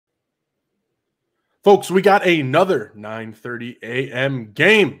Folks, we got another 9:30 a.m.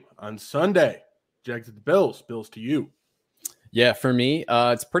 game on Sunday. Jags at the Bills. Bills to you. Yeah, for me,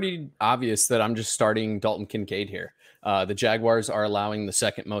 it's pretty obvious that I'm just starting Dalton Kincaid here. The Jaguars are allowing the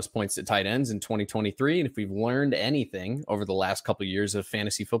second most points to tight ends in 2023. And if we've learned anything over the last couple of years of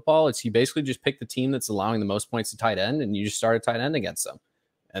fantasy football, it's you basically just pick the team that's allowing the most points to tight end and you just start a tight end against them.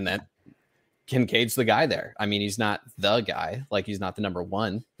 And that Kincaid's the guy there. I mean, he's not the guy, like he's not the number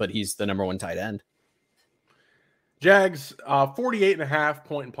one, but he's the number one tight end. Jags, 48.5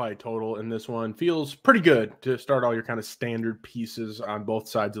 point implied total in this one. Feels pretty good to start all your kind of standard pieces on both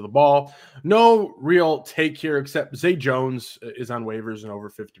sides of the ball. No real take here, except Zay Jones is on waivers and over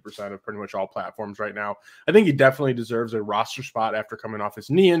 50% of pretty much all platforms right now. I think he definitely deserves a roster spot after coming off his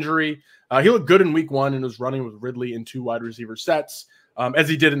knee injury. He looked good in week one and was running with Ridley in two wide receiver sets, as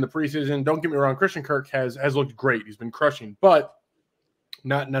he did in the preseason. Don't get me wrong, Christian Kirk has looked great. He's been crushing, but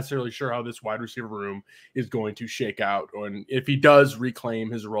not necessarily sure how this wide receiver room is going to shake out. And if he does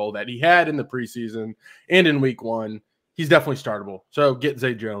reclaim his role that he had in the preseason and in week one, he's definitely startable. So get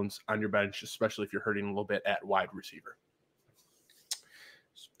Zay Jones on your bench, especially if you're hurting a little bit at wide receiver.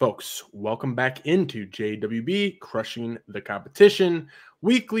 Folks, welcome back into JWB, Crushing the Competition,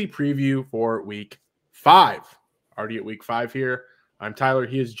 weekly preview for week 5. Already at week 5 here. I'm Tyler.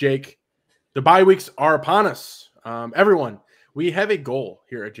 He is Jake. The bye weeks are upon us. Everyone, we have a goal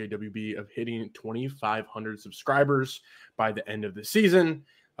here at JWB of hitting 2,500 subscribers by the end of the season.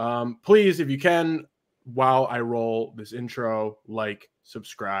 Please, if you can, while I roll this intro, like,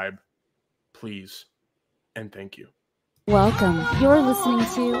 subscribe, please, and thank you. Welcome. You're listening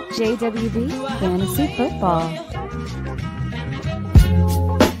to JWB Fantasy Football.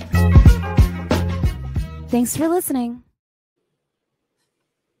 Thanks for listening.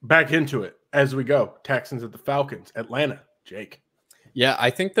 Back into it as we go. Texans at the Falcons, Atlanta. Jake. Yeah, I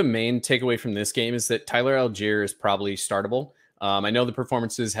think the main takeaway from this game is that Tyler Algier is probably startable. I know the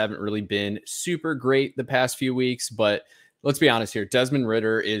performances haven't really been super great the past few weeks, but let's be honest here. Desmond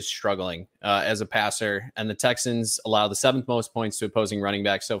Ridder is struggling as a passer, and the Texans allow the 7th most points to opposing running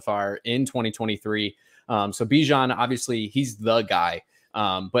backs so far in 2023. So Bijan, obviously, he's the guy.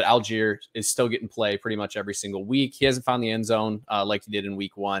 But Algier is still getting play pretty much every single week. He hasn't found the end zone like he did in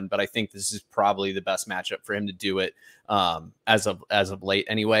week 1, but I think this is probably the best matchup for him to do it as of late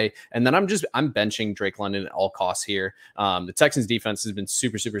anyway. And then I'm benching Drake London at all costs here. The Texans defense has been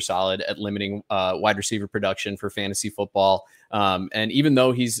super, super solid at limiting wide receiver production for fantasy football. And even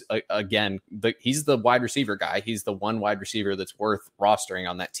though he's he's the wide receiver guy, he's the one wide receiver that's worth rostering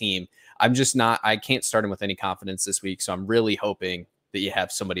on that team. I can't start him with any confidence this week. So I'm really hoping that you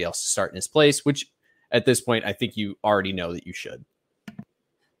have somebody else to start in his place, which at this point, I think you already know that you should.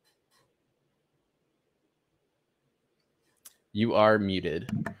 You are muted.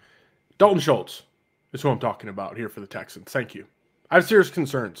 Dalton Schultz is who I'm talking about here for the Texans. Thank you. I have serious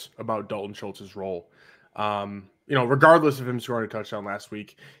concerns about Dalton Schultz's role. Regardless of him scoring a touchdown last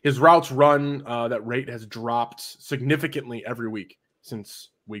week, his routes run, that rate has dropped significantly every week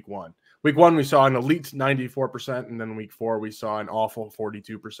since week 1. Week 1, we saw an elite 94%, and then week 4, we saw an awful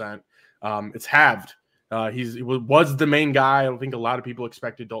 42%. It's halved. He was the main guy. I don't think a lot of people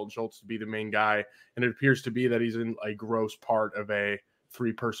expected Dalton Schultz to be the main guy, and it appears to be that he's in a gross part of a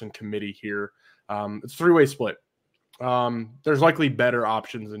 3-person committee here. It's a 3-way split. There's likely better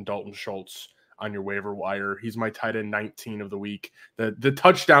options than Dalton Schultz on your waiver wire. He's my tight end 19 of the week. The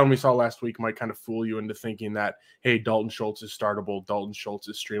touchdown we saw last week might kind of fool you into thinking that, hey, Dalton Schultz is startable, Dalton Schultz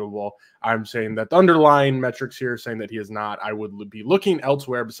is streamable. I'm saying that the underlying metrics here are saying that he is not. I would be looking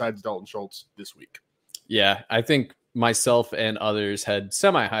elsewhere besides Dalton Schultz this week. Yeah, I think myself and others had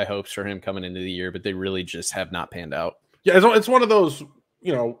semi-high hopes for him coming into the year, but they really just have not panned out. Yeah, it's one of those,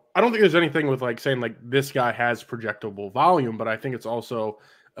 I don't think there's anything with like saying like this guy has projectable volume, but I think it's also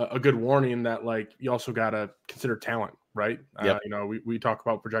a good warning that like you also got to consider talent, right? Yep. We talk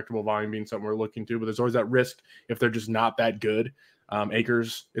about projectable volume being something we're looking to, but there's always that risk if they're just not that good.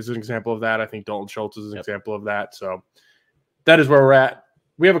 Akers is an example of that. I think Dalton Schultz is an example of that. So that is where we're at.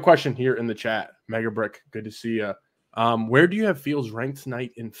 We have a question here in the chat. Mega Brick, good to see you. Where do you have Fields ranked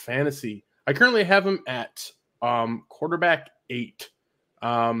tonight in fantasy? I currently have him at quarterback 8.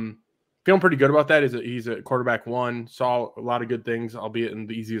 Feeling pretty good about that. He's a quarterback 1. Saw a lot of good things, albeit in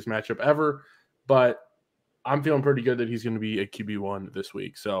the easiest matchup ever. But I'm feeling pretty good that he's going to be a QB1 this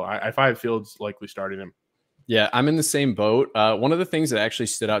week. So if I have Fields, likely starting him. Yeah, I'm in the same boat. One of the things that actually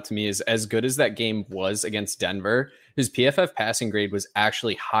stood out to me is as good as that game was against Denver, his PFF passing grade was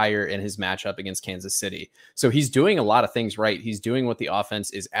actually higher in his matchup against Kansas City. So he's doing a lot of things right. He's doing what the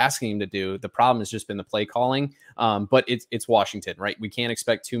offense is asking him to do. The problem has just been the play calling. But it's Washington, right? We can't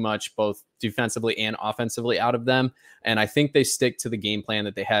expect too much, both defensively and offensively, out of them. And I think they stick to the game plan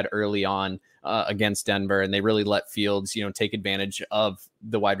that they had early on against Denver, and they really let Fields, take advantage of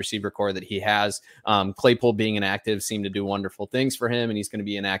the wide receiver core that he has. Claypool being inactive seemed to do wonderful things for him, and he's going to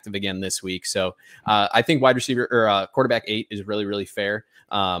be inactive again this week. So I think wide receiver or quarterback 8 is really, really fair.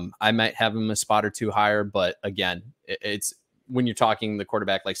 I might have him a spot or two higher, but again, it's when you're talking the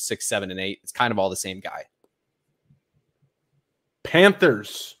quarterback like 6, 7, and 8, it's kind of all the same guy.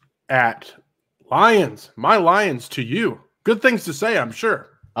 Panthers at Lions. My Lions to you. Good things to say, I'm sure.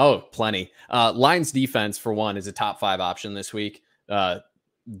 Oh, plenty. Lions defense, for one, is a top 5 option this week.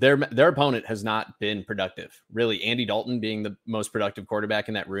 Their opponent has not been productive. Really, Andy Dalton being the most productive quarterback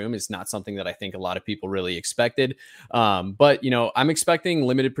in that room is not something that I think a lot of people really expected. But, I'm expecting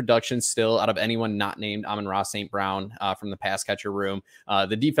limited production still out of anyone not named Amon-Ra St. Brown from the pass catcher room.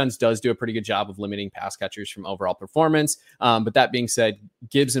 The defense does do a pretty good job of limiting pass catchers from overall performance. But that being said,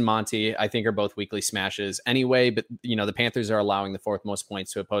 Gibbs and Monty, I think, are both weekly smashes anyway. But, the Panthers are allowing the 4th most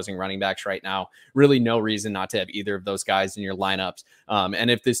points to opposing running backs right now. Really no reason not to have either of those guys in your lineups.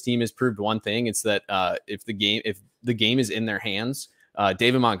 And if this team has proved one thing, it's that if the game is in their hands,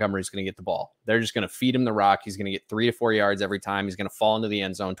 David Montgomery is going to get the ball. They're just going to feed him the rock. He's going to get 3 to 4 yards every time. He's going to fall into the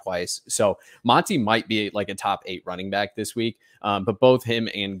end zone twice. So Monty might be like a top 8 running back this week. But both him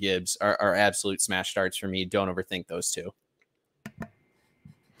and Gibbs are absolute smash starts for me. Don't overthink those two.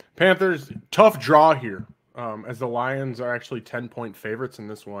 Panthers, tough draw here, as the Lions are actually 10-point favorites in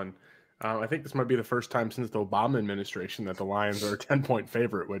this one. I think this might be the first time since the Obama administration that the Lions are a 10-point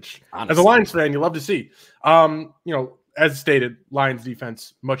favorite, which, honestly, as a Lions fan, you love to see. As stated, Lions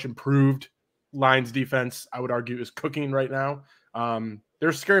defense much improved. Lions defense, I would argue, is cooking right now. They're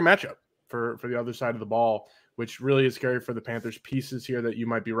a scary matchup for the other side of the ball, which really is scary for the Panthers. Pieces here that you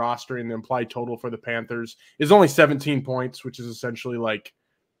might be rostering. The implied total for the Panthers is only 17 points, which is essentially like,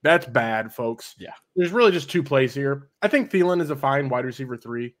 that's bad, folks. Yeah. There's really just 2 plays here. I think Thielen is a fine wide receiver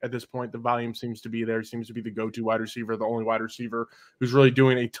 3 at this point. The volume seems to be there. Seems to be the go-to wide receiver, the only wide receiver who's really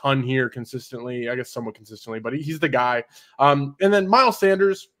doing a ton here consistently. I guess somewhat consistently, but he's the guy. And then Miles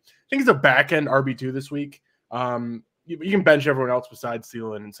Sanders, I think he's a back-end RB2 this week. You can bench everyone else besides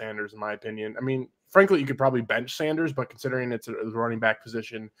Thielen and Sanders, in my opinion. I mean, frankly, you could probably bench Sanders, but considering it's a running back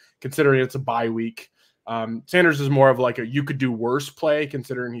position, considering it's a bye week, Sanders is more of like a you could do worse play,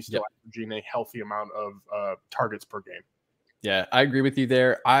 considering he's still averaging a healthy amount of targets per game. Yeah, I agree with you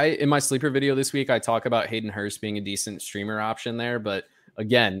there. In my sleeper video this week, I talk about Hayden Hurst being a decent streamer option there. But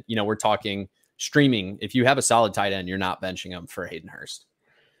again, we're talking streaming. If you have a solid tight end, you're not benching him for Hayden Hurst.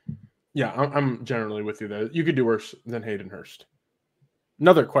 Yeah, I'm generally with you there. You could do worse than Hayden Hurst.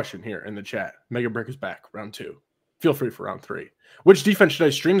 Another question here in the chat. Mega Brick is back, round 2. Feel free for round 3. Which defense should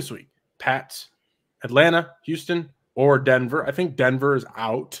I stream this week? Pats, Atlanta, Houston, or Denver? I think Denver is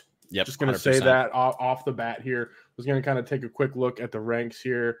out. Yep, just going to say that off the bat here. I was going to kind of take a quick look at the ranks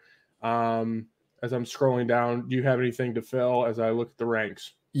here as I'm scrolling down. Do you have anything to fill as I look at the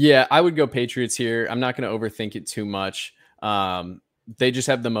ranks? Yeah, I would go Patriots here. I'm not going to overthink it too much. They just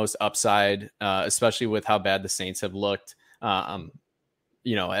have the most upside, especially with how bad the Saints have looked, for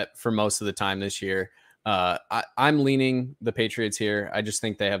most of the time this year. I'm leaning the Patriots here. I just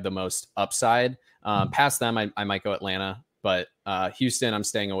think they have the most upside. Past them, I might go Atlanta, but Houston, I'm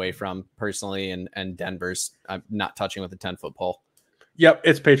staying away from personally, and Denver's I'm not touching with a 10-foot pole. Yep,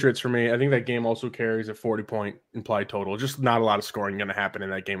 it's Patriots for me. I think that game also carries a 40-point implied total. Just not a lot of scoring going to happen in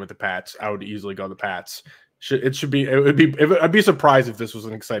that game with the Pats. I would easily go the Pats. I'd be surprised if this was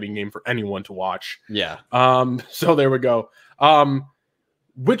an exciting game for anyone to watch. Yeah. So there we go.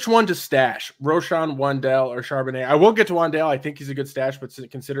 Which one to stash? Roschon, Wan'Dale, or Charbonnet? I will get to Wan'Dale. I think he's a good stash, but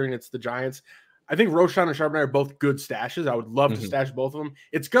considering it's the Giants, I think Roschon and Charbonnet are both good stashes. I would love to stash both of them.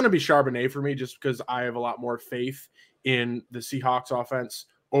 It's going to be Charbonnet for me just because I have a lot more faith in the Seahawks offense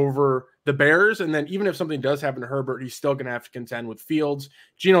over the Bears. And then even if something does happen to Herbert, he's still going to have to contend with Fields.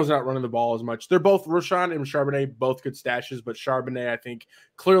 Geno's not running the ball as much. They're both, Roschon and Charbonnet, both good stashes, but Charbonnet, I think,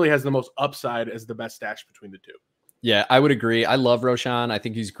 clearly has the most upside as the best stash between the two. Yeah, I would agree. I love Roschon. I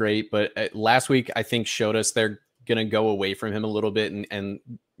think he's great. But last week, I think showed us they're going to go away from him a little bit and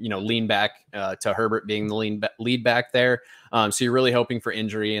lean back to Herbert being the lead back there. So you're really hoping for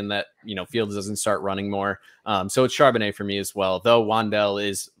injury and that, Fields doesn't start running more. So it's Charbonnet for me as well, though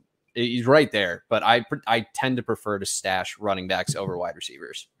Wan'Dale he's right there. But I tend to prefer to stash running backs over wide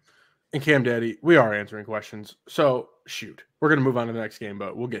receivers. And Cam Daddy, we are answering questions. So shoot, we're going to move on to the next game,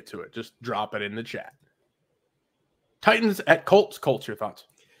 but we'll get to it. Just drop it in the chat. Titans at Colts. Colts, your thoughts?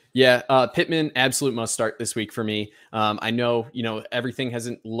 Yeah, Pittman, absolute must start this week for me. I know, everything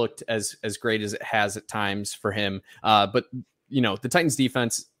hasn't looked as great as it has at times for him. But, the Titans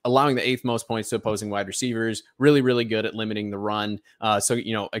defense allowing the 8th most points to opposing wide receivers, really, really good at limiting the run. So,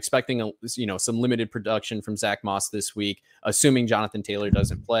 expecting, some limited production from Zach Moss this week, assuming Jonathan Taylor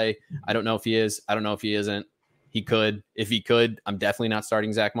doesn't play. I don't know if he is. I don't know if he isn't. He could. If he could, I'm definitely not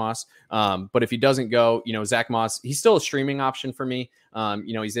starting Zach Moss. But if he doesn't go, Zach Moss, he's still a streaming option for me.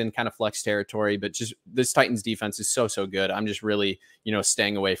 He's in kind of flex territory, but just this Titans defense is so good. I'm just really,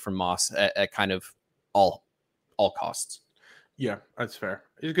 staying away from Moss at kind of all costs. Yeah, that's fair.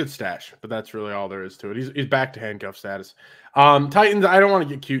 He's a good stash, but that's really all there is to it. He's back to handcuff status. Titans, I don't want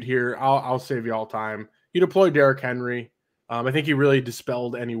to get cute here. I'll save you all time. You deploy Derrick Henry. I think he really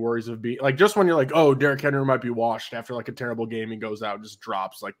dispelled any worries of being like, just when you're like, oh, Derrick Henry might be washed after like a terrible game, he goes out and just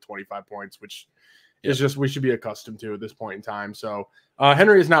drops like 25 points, which is just, we should be accustomed to at this point in time. So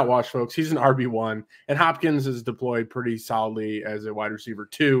Henry is not washed, folks. He's an RB1, and Hopkins is deployed pretty solidly as a wide receiver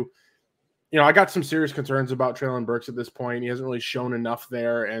 2. I got some serious concerns about Treylon Burks at this point. He hasn't really shown enough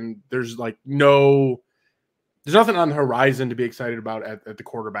there, and there's nothing on the horizon to be excited about at the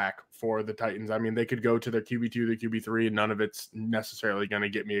quarterback for the Titans. I mean, they could go to their QB2, their QB3, and none of it's necessarily going to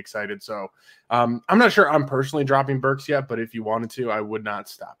get me excited. So I'm not sure I'm personally dropping Burks yet, but if you wanted to, I would not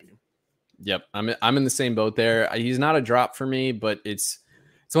stop you. Yep. I'm in the same boat there. He's not a drop for me, but it's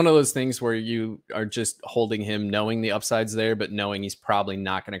one of those things where you are just holding him, knowing the upside's there, but knowing he's probably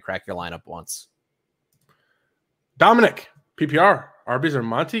not going to crack your lineup once. Dominic, PPR. RBs are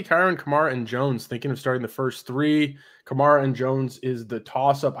Monty, Kyren, Kamara, and Jones. Thinking of starting the first 3. Kamara and Jones is the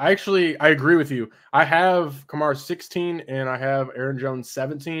toss-up. I agree with you. I have Kamara 16, and I have Aaron Jones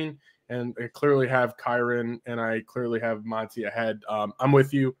 17, and I clearly have Kyren, and I clearly have Monty ahead. I'm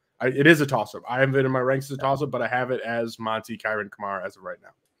with you. It is a toss-up. I have it in my ranks as a toss-up, but I have it as Monty, Kyren, Kamara as of right now.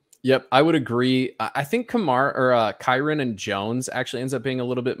 Yep, I would agree. I think Kyren and Jones actually ends up being a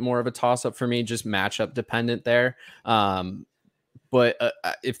little bit more of a toss-up for me, just matchup dependent there. But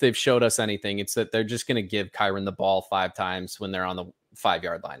if they've showed us anything, it's that they're just going to give Kyren the ball 5 times when they're on the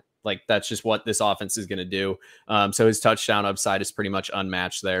 5-yard line. Like, that's just what this offense is going to do. So his touchdown upside is pretty much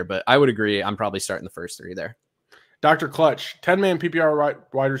unmatched there. But I would agree. I'm probably starting the first 3 there. Dr. Clutch, 10-man PPR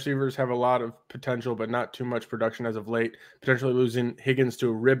wide receivers have a lot of potential, but not too much production as of late. Potentially losing Higgins to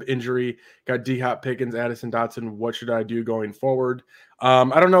a rib injury. Got D-Hop, Pickens, Addison, Dotson. What should I do going forward?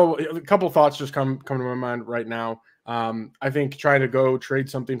 I don't know. A couple thoughts just come to my mind right now. I think trying to go trade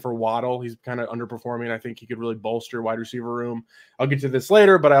something for Waddle. He's kind of underperforming. I think he could really bolster wide receiver room. I'll get to this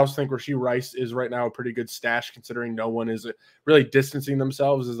later, but I also think Rashee Rice is right now a pretty good stash, considering no one is really distancing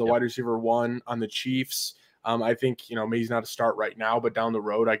themselves as the wide receiver 1 on the Chiefs. I think, maybe he's not a start right now, but down the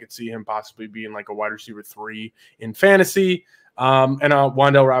road, I could see him possibly being like a wide receiver 3 in fantasy. And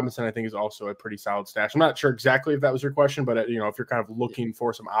Wan'Dale Robinson, I think, is also a pretty solid stash. I'm not sure exactly if that was your question, but, if you're kind of looking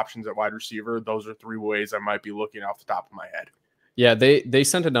for some options at wide receiver, those are 3 ways I might be looking off the top of my head. Yeah, they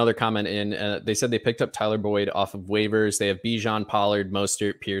sent another comment in. They said they picked up Tyler Boyd off of waivers. They have Bijan, Pollard,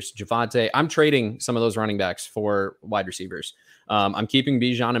 Mostert, Pierce, Javonte. I'm trading some of those running backs for wide receivers. I'm keeping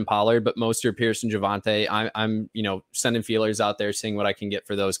Bijan and Pollard, but Mostert, Pierce, and Javonte, I'm sending feelers out there, seeing what I can get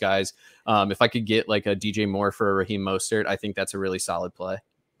for those guys. If I could get like a DJ Moore for a Raheem Mostert, I think that's a really solid play.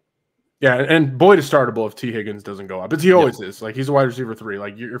 Yeah, and Boyd is startable if T. Higgins doesn't go up. But he always is. Like, he's a wide receiver 3.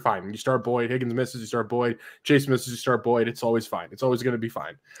 Like, you're fine. You start Boyd, Higgins misses, you start Boyd, Chase misses, you start Boyd. It's always fine. It's always going to be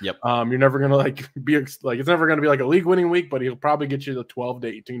fine. Yep. You're never going to it's never going to be like a league-winning week, but he'll probably get you the 12 to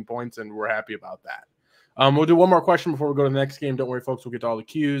 18 points, and we're happy about that. We'll do one more question before we go to the next game. Don't worry, folks. We'll get to all the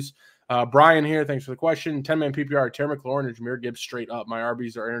cues. Brian here, thanks for the question. 10-man PPR, Terry McLaurin and Jahmyr Gibbs straight up. My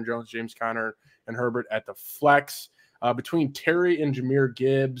RBs are Aaron Jones, James Conner, and Herbert at the flex. Between Terry and Jahmyr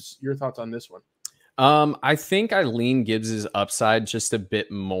Gibbs, your thoughts on this one? I think I lean Gibbs's upside just a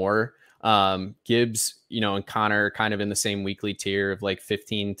bit more. Gibbs, and Connor kind of in the same weekly tier of like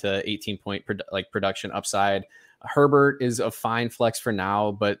 15 to 18 point production upside. Herbert is a fine flex for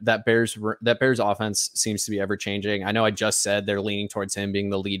now, but that Bears offense seems to be ever changing. I know I just said they're leaning towards him being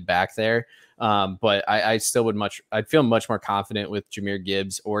the lead back there. But I still I'd feel much more confident with Jahmyr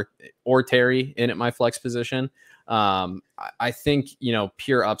Gibbs or Terry in at my flex position. I think,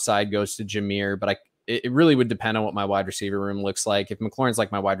 pure upside goes to Jahmyr, but it really would depend on what my wide receiver room looks like. If McLaurin's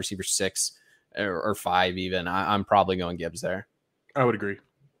like my wide receiver 6 or 5, even, I'm probably going Gibbs there. I would agree.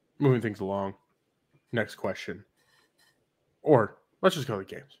 Moving things along. Next question. Or let's just go to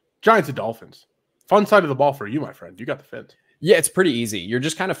the games. Giants and Dolphins. Fun side of the ball for you, my friend. You got the Fins. Yeah, it's pretty easy. You're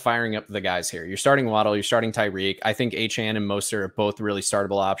just kind of firing up the guys here. You're starting Waddle. You're starting Tyreek. I think Achane and Mostert are both really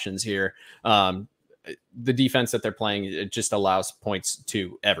startable options here. the defense that they're playing, it just allows points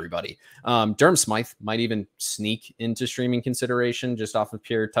to everybody. Durham Smythe might even sneak into streaming consideration just off of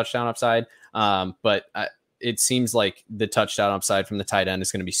pure touchdown upside. But it seems like the touchdown upside from the tight end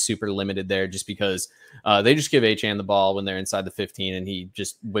is going to be super limited there, just because they just give Achane the ball when they're inside the 15 and he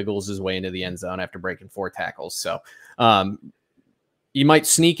just wiggles his way into the end zone after breaking 4 tackles. So you might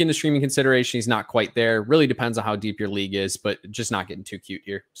sneak into streaming consideration. He's not quite there. Really depends on how deep your league is, but just not getting too cute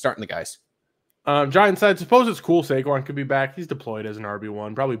here. Starting the guys. Giant side, suppose it's cool Saquon could be back. He's deployed as an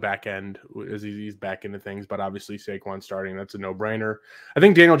RB1, probably back end as he's back into things, but obviously Saquon starting, that's a no-brainer. I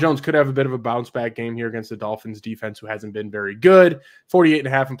think Daniel Jones could have a bit of a bounce-back game here against the Dolphins defense, who hasn't been very good.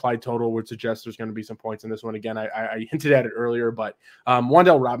 48.5 implied total would suggest there's going to be some points in this one. Again, I hinted at it earlier, but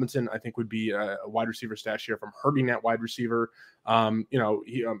Wan'Dale Robinson, I think, would be a wide receiver stash here from hurting that wide receiver.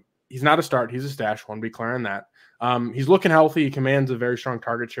 He's not a start. He's a stash. Want to be clear on that. He's looking healthy. He commands a very strong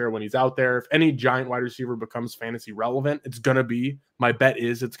target share when he's out there. If any giant wide receiver becomes fantasy relevant, it's going to be, my bet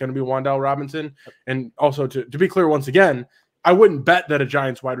is it's going to be Wan'Dale Robinson. And also to be clear, once again, I wouldn't bet that a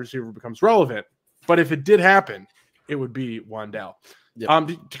Giants wide receiver becomes relevant, but if it did happen, it would be Wan'Dale. Yep.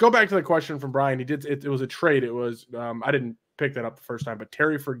 To go back to the question from Brian, it was a trade. It was, I didn't pick that up the first time, but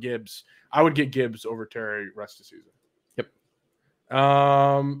Terry for Gibbs. I would get Gibbs over Terry rest of the season.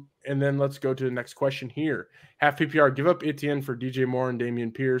 And then let's go to the next question here. Half PPR, give up Etienne for DJ Moore and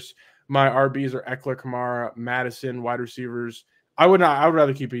Dameon Pierce. My RBs are Eckler, Kamara, Madison, wide receivers. I would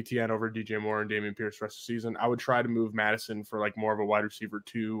rather keep Etienne over DJ Moore and Dameon Pierce rest of the season. I would try to move Madison for like more of a wide receiver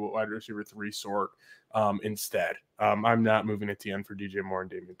 2, wide receiver 3 sort instead. I'm not moving Etienne for DJ Moore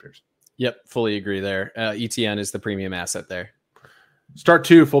and Dameon Pierce. Yep, fully agree there. Etienne is the premium asset there. Start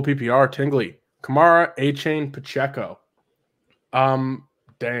 2, full PPR, Tingley, Kamara, Achane, Pacheco.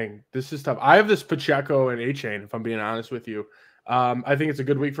 Dang, this is tough. I have this Pacheco and Achane, if I'm being honest with you. I think it's a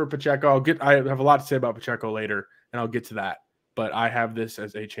good week for Pacheco. I have a lot to say about Pacheco later, and I'll get to that. But I have this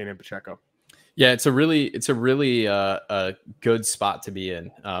as Achane and Pacheco. Yeah, it's a really good spot to be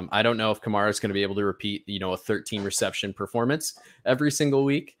in. I don't know if Kamara is going to be able to repeat, a 13 reception performance every single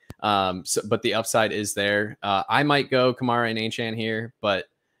week. But the upside is there. I might go Kamara and Achane here, but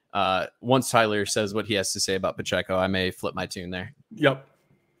once Tyler says what he has to say about Pacheco, I may flip my tune there. Yep.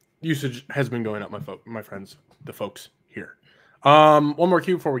 Usage has been going up, my friends, the folks here. One more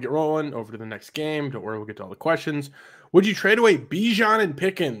cue before we get rolling over to the next game. Don't worry, we'll get to all the questions. Would you trade away Bijan and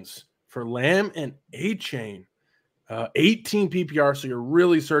Pickens for Lamb and Achane? 18 PPR, so you're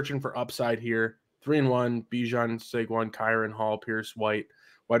really searching for upside here. 3-1, Bijan, Saquon, Kyron, Hall, Pierce, White,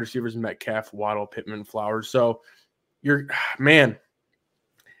 wide receivers, Metcalf, Waddle, Pittman, Flowers. So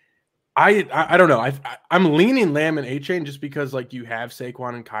I don't know. I'm leaning Lamb and Achane just because like you have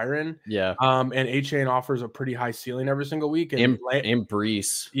Saquon and Kyron. Yeah. And Achane offers a pretty high ceiling every single week. And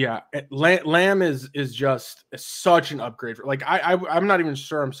Brees. Yeah. Lamb is just such an upgrade. I'm not even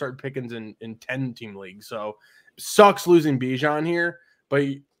sure I'm starting Pickens in 10-team leagues. So sucks losing Bijan here, but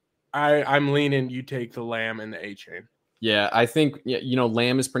I'm leaning you take the Lamb and the Achane. Yeah, I think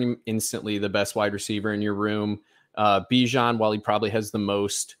Lamb is pretty instantly the best wide receiver in your room. Bijan, while he probably has the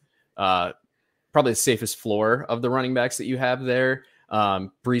most probably the safest floor of the running backs that you have there.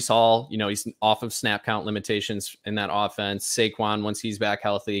 Brees Hall, he's off of snap count limitations in that offense. Saquon, once he's back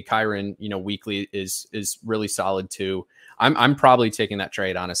healthy, Kyron, weekly is really solid too. I'm probably taking that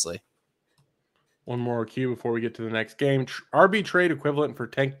trade, honestly. One more cue before we get to the next game. RB trade equivalent for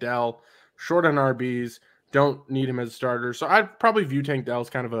Tank Dell, short on RBs, don't need him as a starter. So I'd probably view Tank Dell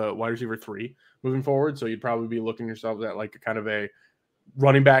as kind of a wide receiver 3 moving forward. So you'd probably be looking yourselves at like a kind of a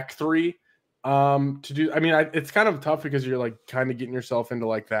running back 3 to do. I mean, it's kind of tough because you're like kind of getting yourself into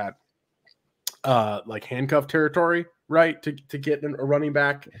like that like handcuff territory, right? To get a running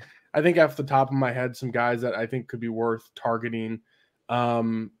back. I think off the top of my head, some guys that I think could be worth targeting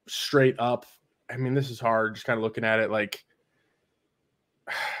straight up. I mean, this is hard. Just kind of looking at it like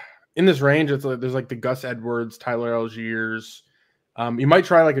in this range, there's like the Gus Edwards, Tyler Algiers. You might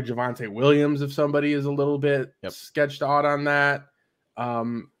try like a Javonte Williams if somebody is a little bit sketched out on that.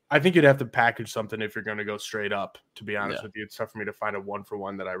 I think you'd have to package something if you're going to go straight up, to be honest with you. It's tough for me to find a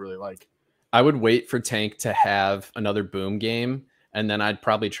 1-for-1 that I really like. I would wait for Tank to have another boom game, and then I'd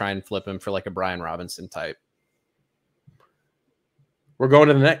probably try and flip him for like a Brian Robinson type. We're going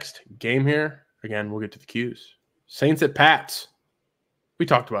to the next game here. Again, we'll get to the cues. Saints at Pats. We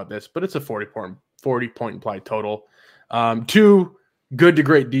talked about this, but it's a 40-point implied total. 2 good to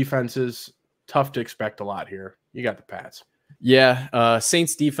great defenses. Tough to expect a lot here. You got the Pats. Yeah,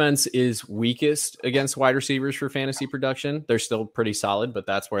 Saints defense is weakest against wide receivers for fantasy production. They're still pretty solid, but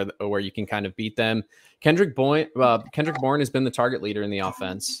that's where you can kind of beat them. Kendrick Bourne has been the target leader in the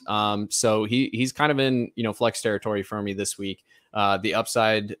offense, so he's kind of in flex territory for me this week. The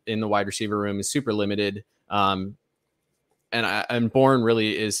upside in the wide receiver room is super limited, and Bourne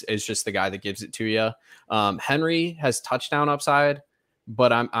really is just the guy that gives it to you. Henry has touchdown upside,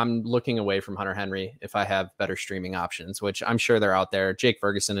 but I'm looking away from Hunter Henry if I have better streaming options, which I'm sure they're out there. Jake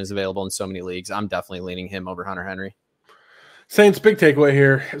Ferguson is available in so many leagues. I'm definitely leaning him over Hunter Henry. Saints, big takeaway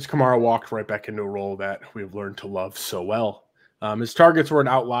here is Kamara walked right back into a role that we've learned to love so well. His targets were an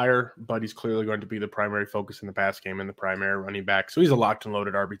outlier, but he's clearly going to be the primary focus in the pass game and the primary running back. So he's a locked and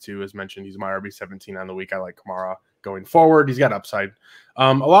loaded RB2. As mentioned, he's my RB17 on the week. I like Kamara going forward. He's got upside.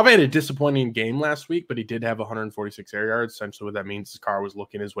 Olave had a disappointing game last week, but he did have 146 air yards. Essentially what that means is Carr was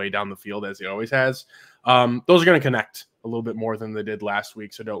looking his way down the field as he always has. Those are going to connect a little bit more than they did last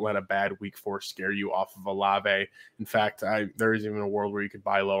week, so don't let a bad week 4 scare you off of Olave. In fact, there is even a world where you could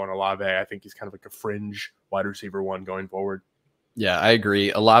buy low on Olave. I think he's kind of like a fringe wide receiver 1 going forward. Yeah, I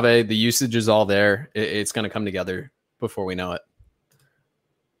agree. Olave, the usage is all there. It's going to come together before we know it.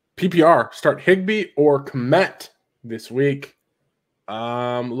 PPR, start Higbee or Kmet this week.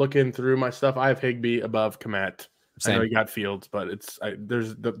 Looking through my stuff, I have Higbee above Kmet. Same. I know he got Fields, but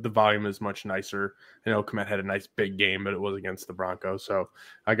there's the volume is much nicer. I know Kmet had a nice big game, but it was against the Broncos, so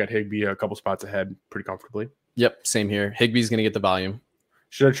I got Higbee a couple spots ahead pretty comfortably. Yep, same here. Higbee's going to get the volume.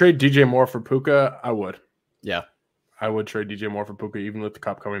 Should I trade DJ Moore for Puka? I would. Yeah. I would trade DJ Moore for Puka, even with the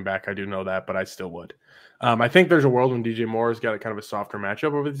Cup coming back. I do know that, but I still would. I think there's a world when DJ Moore has got a kind of a softer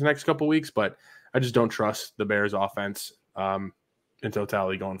matchup over these next couple weeks, but I just don't trust the Bears offense in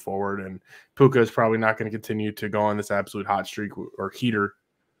totality going forward. And Puka is probably not going to continue to go on this absolute hot streak or heater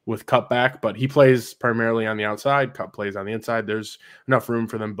with Cup back, but he plays primarily on the outside. Cup plays on the inside. There's enough room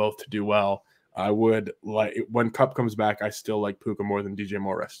for them both to do well. I would like, when Cup comes back, I still like Puka more than DJ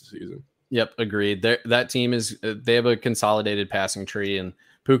Moore rest of the season. Yep, agreed. That team they have a consolidated passing tree, and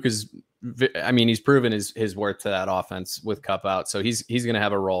Puka's, he's proven his worth to that offense with Cup out, so he's going to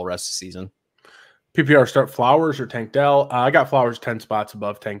have a role rest of the season. PPR, start Flowers or Tank Dell. I got Flowers 10 spots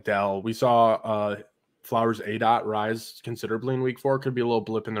above Tank Dell. We saw Flowers A-Dot rise considerably in week 4. Could be a little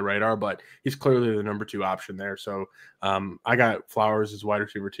blip in the radar, but he's clearly the number 2 option there. So I got Flowers as wide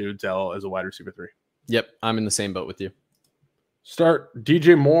receiver 2, Dell as a wide receiver 3. Yep, I'm in the same boat with you. Start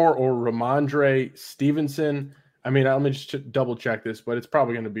DJ Moore or Ramondre Stevenson. Let me just double check this, but it's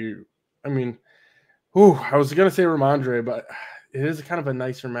probably going to be, I was going to say Ramondre, but it is kind of a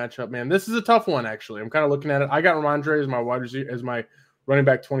nicer matchup, man. This is a tough one, actually. I'm kind of looking at it. I got Ramondre as my wide receiver, as my running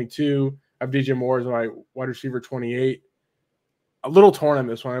back 22. I have DJ Moore as my wide receiver 28. A little torn on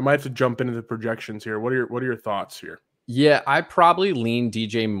this one. I might have to jump into the projections here. What are your thoughts here? Yeah, I probably lean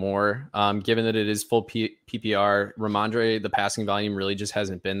DJ Moore, given that it is full PPR. Ramondre, the passing volume really just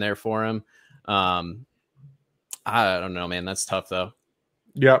hasn't been there for him. I don't know, man. That's tough, though.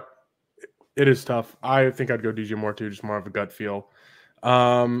 Yep, it is tough. I think I'd go DJ Moore, too, just more of a gut feel.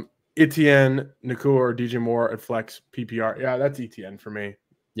 Etienne, Nacua, or DJ Moore at flex PPR. Yeah, that's Etienne for me.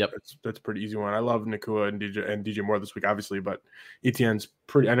 Yep, that's a pretty easy one. I love Nacua and DJ Moore this week, obviously, but Etienne's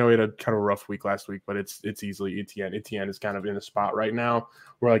pretty. I know he had a kind of a rough week last week, but it's easily Etienne. Etienne is kind of in a spot right now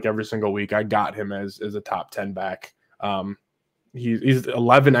where, like, every single week I got him as a top 10 back. He's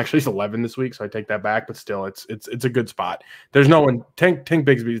 11. Actually, he's 11 this week, so I take that back. But still, it's a good spot. There's no one. Tank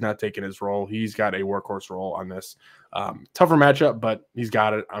Bigsby's not taking his role. He's got a workhorse role on this. Tougher matchup, but he's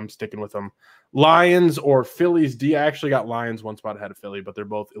got it. I'm sticking with him. Lions or Phillies? I actually got Lions one spot ahead of Philly, but they're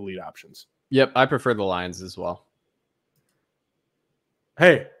both elite options. Yep, I prefer the Lions as well.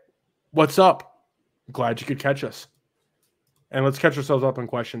 Hey, what's up? Glad you could catch us. And let's catch ourselves up on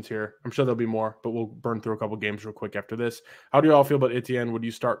questions here. I'm sure there'll be more, but we'll burn through a couple games real quick after this. How do you all feel about Etienne? Would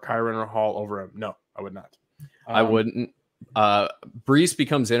you start Kyren or Hall over him? No, I would not. I wouldn't. Brees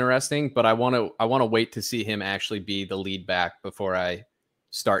becomes interesting, but I want to wait to see him actually be the lead back before I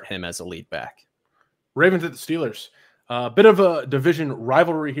start him as a lead back. Ravens at the Steelers. Bit of a division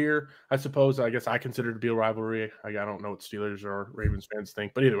rivalry here, I suppose. I guess I consider it to be a rivalry. I don't know what Steelers or Ravens fans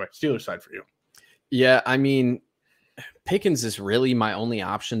think, but either way, Steelers side for you. Yeah, Pickens is really my only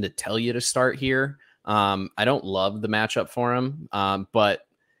option to tell you to start here. I don't love the matchup for him, but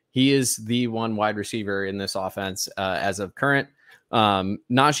he is the one wide receiver in this offense as of current.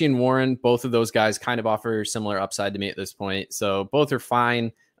 Najee and Warren, both of those guys kind of offer similar upside to me at this point. So both are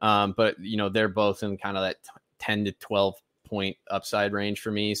fine, but they're both in kind of that 10 to 12 point upside range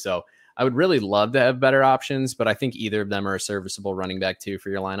for me. So I would really love to have better options, but I think either of them are a serviceable running back too for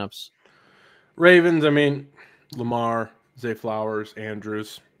your lineups. Ravens, Lamar, Zay Flowers,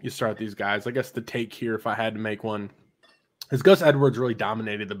 Andrews. You start these guys. I guess the take here, if I had to make one, is Gus Edwards really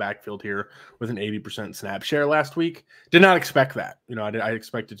dominated the backfield here with an 80% snap share last week. Did not expect that. I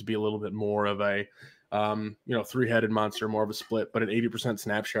expected it to be a little bit more of a three-headed monster, more of a split, but an 80%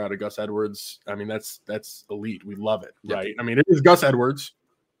 snap share out of Gus Edwards. I mean, that's elite. We love it, right? Yep. I mean, it is Gus Edwards,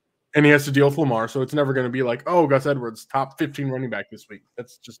 and he has to deal with Lamar, so it's never going to be like, oh, Gus Edwards, top 15 running back this week.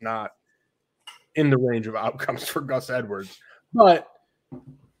 That's just not in the range of outcomes for Gus Edwards. But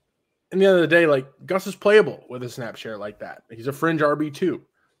in the end of the day, like, Gus is playable with a snap share like that. He's a fringe RB2.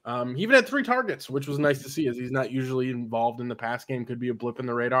 He even had 3 targets, which was nice to see, as he's not usually involved in the pass game. Could be a blip in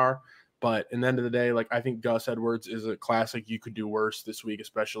the radar. But in the end of the day, like, I think Gus Edwards is a classic. You could do worse this week,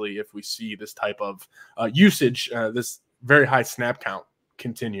 especially if we see this type of usage, this very high snap count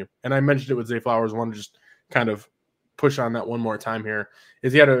continue. And I mentioned it with Zay Flowers. I want to just kind of push on that one more time here,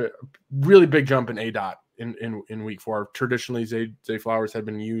 is he had a really big jump in ADOT in week 4. Traditionally, Zay Flowers had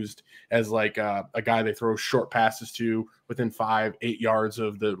been used as like a guy they throw short passes to within 5-8 yards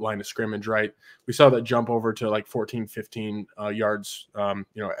of the line of scrimmage, right? We saw that jump over to like 14, 15 yards,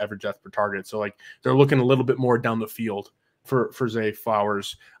 average depth per target. So like they're looking a little bit more down the field for Zay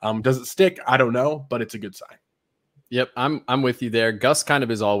Flowers. Does it stick? I don't know, but it's a good sign. Yep, I'm with you there. Gus kind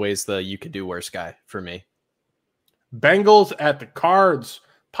of is always the you could do worse guy for me. Bengals at the Cards.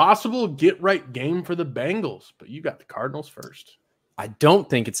 Possible get-right game for the Bengals, but you got the Cardinals first. I don't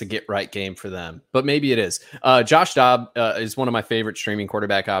think it's a get-right game for them, but maybe it is. Josh Dobbs is one of my favorite streaming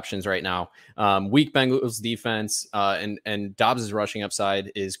quarterback options right now. Weak Bengals defense, and Dobbs' rushing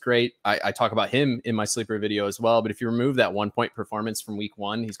upside is great. I talk about him in my sleeper video as well, but if you remove that 1-point performance from week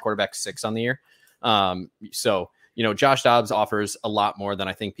 1, he's quarterback 6 on the year. Josh Dobbs offers a lot more than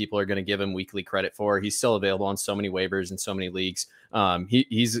I think people are going to give him weekly credit for. He's still available on so many waivers and so many leagues.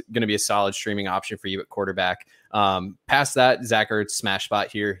 He's going to be a solid streaming option for you at quarterback. Past that, Zach Ertz smash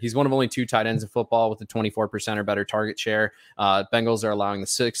spot here. He's one of only 2 tight ends in football with a 24% or better target share. Bengals are allowing the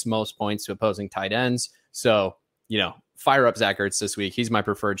 6th most points to opposing tight ends. So, fire up Zach Ertz this week. He's my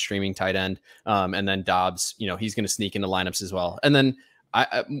preferred streaming tight end. And then Dobbs, he's going to sneak into lineups as well. And then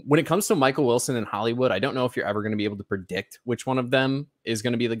when it comes to Michael Wilson and Hollywood, I don't know if you're ever going to be able to predict which one of them is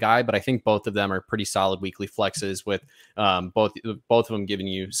going to be the guy, but I think both of them are pretty solid weekly flexes with both of them giving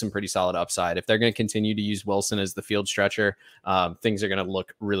you some pretty solid upside. If they're going to continue to use Wilson as the field stretcher, things are going to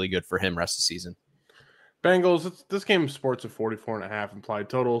look really good for him rest of the season. Bengals, this game sports a 44.5 implied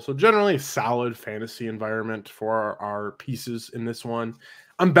total. So generally a solid fantasy environment for our pieces in this one.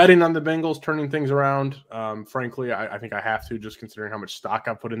 I'm betting on the Bengals turning things around. Frankly, I think I have to, just considering how much stock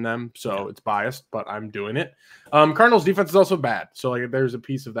I put in them. So it's biased, but I'm doing it. Cardinals defense is also bad. So like there's a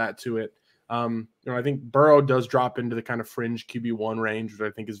piece of that to it. I think Burrow does drop into the kind of fringe QB1 range, which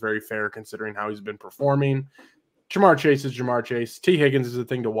I think is very fair considering how he's been performing. Jamar Chase is Jamar Chase. T. Higgins is a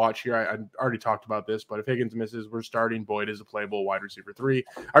thing to watch here. I already talked about this, but if Higgins misses, we're starting Boyd as a playable wide receiver 3.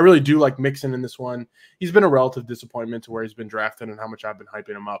 I really do like Mixon in this one. He's been a relative disappointment to where he's been drafted and how much I've been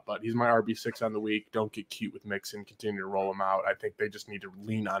hyping him up, but he's my RB6 on the week. Don't get cute with Mixon. Continue to roll him out. I think they just need to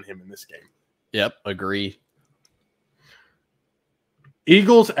lean on him in this game. Yep, agree.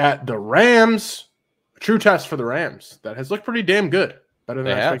 Eagles at the Rams. A true test for the Rams. That has looked pretty damn good. Better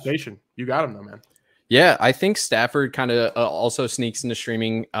than expectation. You got him though, man. Yeah, I think Stafford kind of also sneaks into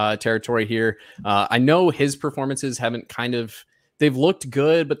streaming territory here. I know his performances they've looked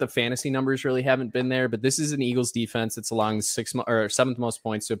good, but the fantasy numbers really haven't been there. But this is an Eagles defense that's allowing the 7th most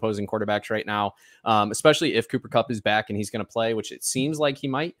points to opposing quarterbacks right now, especially if Cooper Kupp is back and he's going to play, which it seems like he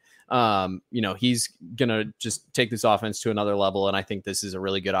might. He's going to just take this offense to another level. And I think this is a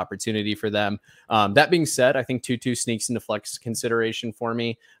really good opportunity for them. That being said, I think Tutu sneaks into flex consideration for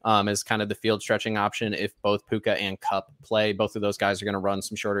me as kind of the field stretching option. If both Puka and Kupp play, both of those guys are going to run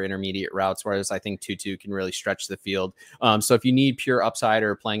some shorter intermediate routes, whereas I think Tutu can really stretch the field. So if you need pure upside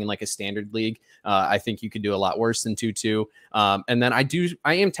or playing in like a standard league, I think you could do a lot worse than Tutu. And then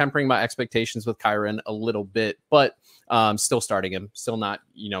I am tempering my expectations with Kyren a little bit, but still starting him, still not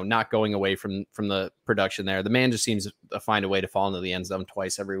going away from the production there. The man just seems to find a way to fall into the end zone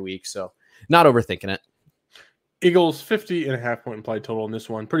twice every week. So not overthinking it. Eagles 50.5 point implied total in this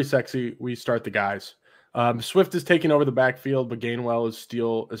one. Pretty sexy. We start the guys. Swift is taking over the backfield, but Gainwell is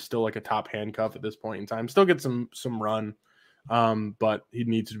still like a top handcuff at this point in time. Still get some run, but he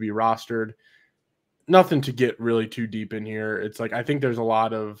needs to be rostered. Nothing to get really too deep in here. It's like I think there's a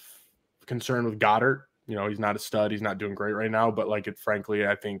lot of concern with Goddard. He's not a stud. He's not doing great right now, but frankly,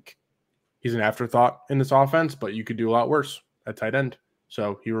 I think he's an afterthought in this offense, but you could do a lot worse at tight end.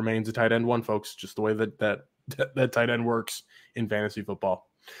 So he remains a tight end 1, folks, just the way that tight end works in fantasy football.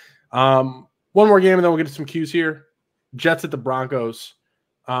 One more game, and then we'll get to some cues here. Jets at the Broncos.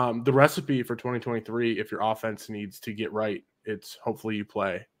 The recipe for 2023, if your offense needs to get right, it's hopefully you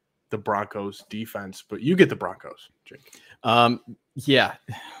play the Broncos defense, but you get the Broncos, Jake. Yeah,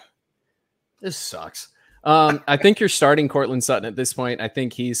 this sucks. I think you're starting Cortland Sutton at this point. I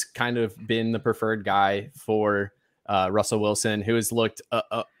think he's kind of been the preferred guy for Russell Wilson, who has looked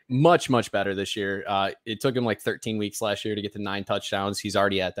much, much better this year. It took him like 13 weeks last year to get to 9 touchdowns. He's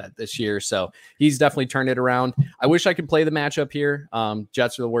already at that this year. So he's definitely turned it around. I wish I could play the matchup here.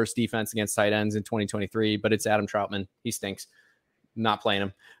 Jets are the worst defense against tight ends in 2023, but it's Adam Troutman. He stinks. Not playing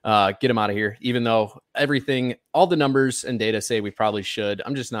him. Get him out of here. Even though all the numbers and data say we probably should,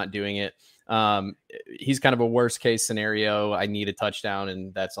 I'm just not doing it. He's kind of a worst case scenario. I need a touchdown,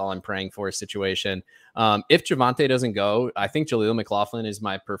 and that's all I'm praying for situation. If Javonte doesn't go, I think Jaleel McLaughlin is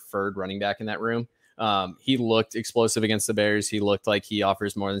my preferred running back in that room. He looked explosive against the Bears. He looked like he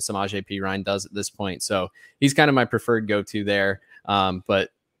offers more than Samaje Perine does at this point. So he's kind of my preferred go-to there. But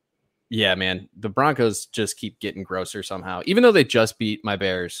yeah, man, the Broncos just keep getting grosser somehow, even though they just beat my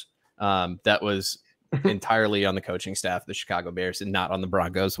Bears. That was entirely on the coaching staff, the Chicago Bears, and not on the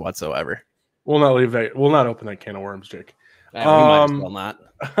Broncos whatsoever. We'll not leave that. We'll not open that can of worms, Jake. We might as well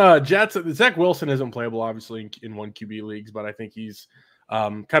not. Jets. Zach Wilson isn't playable, obviously, in 1 QB leagues, but I think he's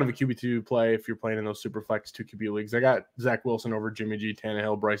kind of a QB2 play if you're playing in those super flex 2 QB leagues. I got Zach Wilson over Jimmy G,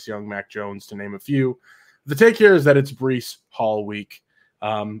 Tannehill, Bryce Young, Mac Jones, to name a few. The take here is that it's Breece Hall week.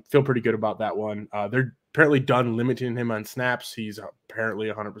 Feel pretty good about that one. They're apparently done limiting him on snaps. He's apparently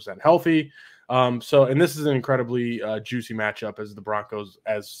 100% healthy. And this is an incredibly juicy matchup, as the Broncos,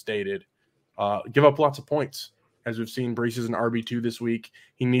 as stated, give up lots of points. As we've seen, Breece is an RB2 this week.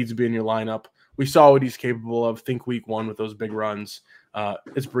 He needs to be in your lineup. We saw what he's capable of. Think week 1 with those big runs.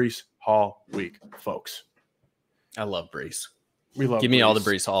 It's Breece Hall week, folks. I love Breece. We love. Give me all the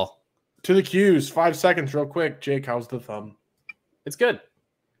Breece Hall. To the cues, 5 seconds, real quick. Jake, how's the thumb? It's good.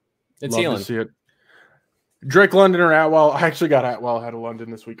 It's love healing. to see it. Drake London or Atwell? I actually got Atwell ahead of London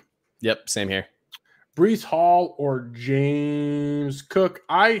this week. Yep, same here. Breece Hall or James Cook?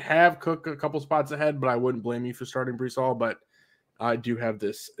 I have Cook a couple spots ahead, but I wouldn't blame you for starting Breece Hall, but I do have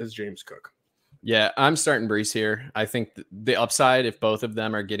this as James Cook. Yeah, I'm starting Breece here. I think the upside, if both of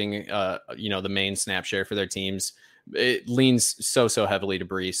them are getting the main snap share for their teams, it leans so heavily to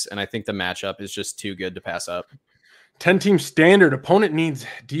Breece, and I think the matchup is just too good to pass up. 10-team standard. Opponent needs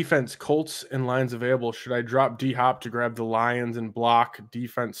defense. Colts and Lions available. Should I drop D-Hop to grab the Lions and block?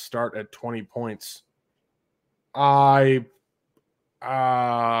 Defense start at 20 points. That's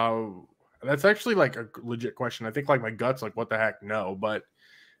actually like a legit question. I think like my gut's like, what the heck? No, but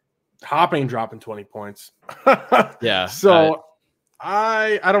Hop ain't dropping 20 points. Yeah. So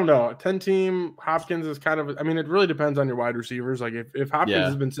I don't know. 10-team Hopkins is kind of, I mean, it really depends on your wide receivers. Like if Hopkins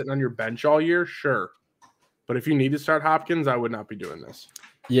has been sitting on your bench all year, sure. But if you need to start Hopkins, I would not be doing this.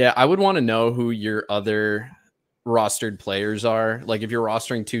 Yeah, I would want to know who your other rostered players are. Like if you're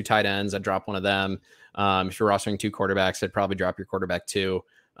rostering 2 tight ends, I'd drop one of them. If you're rostering 2 quarterbacks, I'd probably drop your quarterback too.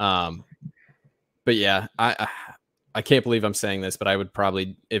 But yeah, I can't believe I'm saying this, but I would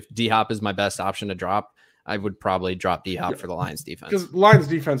probably, if D-Hop is my best option to drop, I would probably drop D-Hop for the Lions defense. Because Lions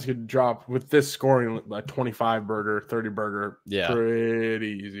defense could drop with this scoring, like 25 burger, 30 burger. Yeah.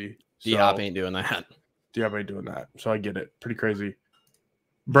 Pretty easy. D-Hop ain't doing that. D-Hop ain't doing that. So I get it. Pretty crazy.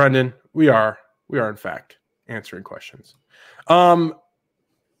 Brendan, we are in fact answering questions.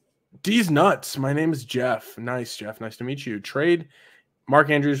 D's nuts. My name is Jeff. Nice, Jeff. Nice to meet you. Trade Mark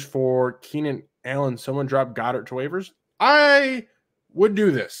Andrews for Keenan Allen. Someone drop Goddard to waivers. I would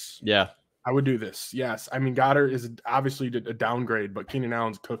do this. Yeah. I would do this. Yes. I mean, Goddard is obviously a downgrade, but Keenan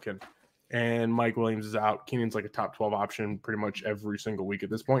Allen's cooking. And Mike Williams is out. Keenan's like a top 12 option pretty much every single week at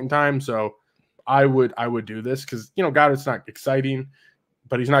this point in time. So I would do this because, Goddard's not exciting,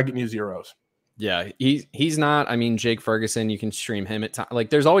 but he's not getting you zeros. Yeah, he's not. I mean, Jake Ferguson, you can stream him at time. Like,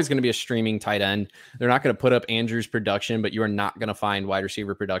 there's always going to be a streaming tight end. They're not going to put up Andrews' production, but you are not going to find wide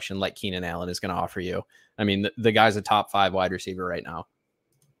receiver production like Keenan Allen is going to offer you. I mean, the guy's a top 5 wide receiver right now.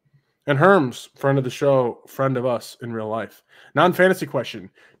 And Herms, friend of the show, friend of us in real life. Non-fantasy question.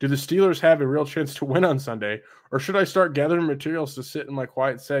 Do the Steelers have a real chance to win on Sunday, or should I start gathering materials to sit in my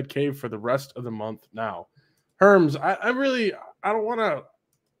quiet, sad cave for the rest of the month now? Herms, I don't want to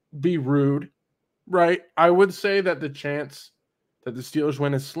be rude, right? I would say that the chance that the Steelers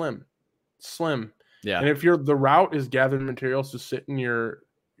win is slim. Yeah. And if the route is gathering materials to sit in your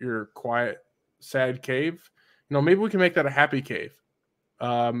quiet, sad cave, maybe we can make that a happy cave.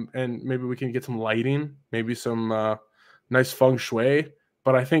 And maybe we can get some lighting, maybe some nice feng shui.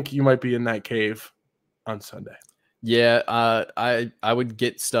 But I think you might be in that cave on Sunday. Yeah, I would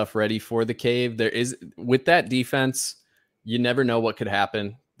get stuff ready for the cave. There is, with that defense, you never know what could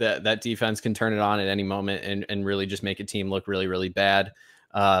happen. That defense can turn it on at any moment and really just make a team look really, really bad.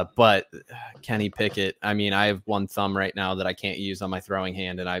 But Kenny Pickett, I mean, I have one thumb right now that I can't use on my throwing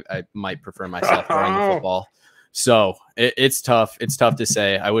hand, and I might prefer myself throwing the football. So it's tough. It's tough to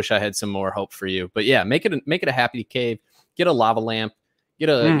say. I wish I had some more hope for you, but yeah, make it a happy cave. Get a lava lamp. Get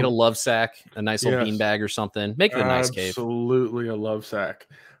a love sack, a nice little beanbag or something. Make it a nice cave. Absolutely a love sack.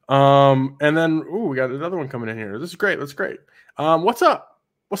 And then we got another one coming in here. This is great. That's great. What's up?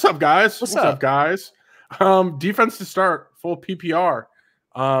 What's up, guys? What's up, guys? Defense to start, full PPR.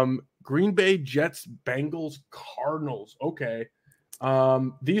 Green Bay, Jets, Bengals, Cardinals. Okay.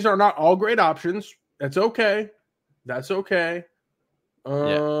 These are not all great options. That's okay. That's okay.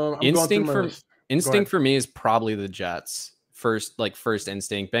 Instinct for me is probably the Jets. First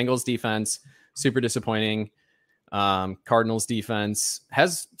instinct. Bengals defense, super disappointing. Cardinals defense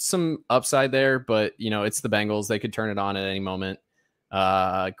has some upside there, but it's the Bengals. They could turn it on at any moment.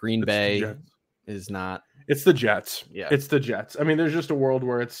 Green Bay is not. It's the Jets. Yeah. It's the Jets. I mean, there's just a world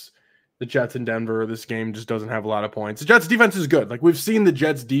where it's the Jets in Denver. This game just doesn't have a lot of points. The Jets defense is good. Like, we've seen the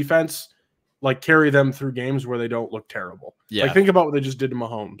Jets defense carry them through games where they don't look terrible. Yeah. Think about what they just did to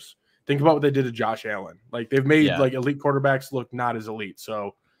Mahomes. Think about what they did to Josh Allen. They've made elite quarterbacks look not as elite.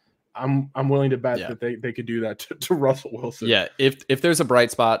 So I'm willing to bet that they could do that to Russell Wilson. Yeah. If there's a bright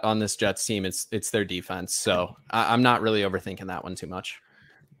spot on this Jets team, it's their defense. So I'm not really overthinking that one too much.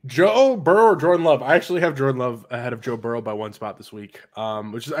 Joe Burrow or Jordan Love? I actually have Jordan Love ahead of Joe Burrow by one spot this week,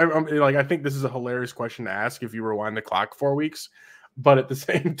 which is I think this is a hilarious question to ask if you rewind the clock 4 weeks. But at the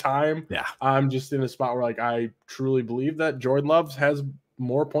same time, I'm just in a spot where I truly believe that Jordan Love has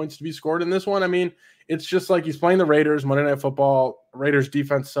more points to be scored in this one. I mean, it's just he's playing the Raiders, Monday Night Football. Raiders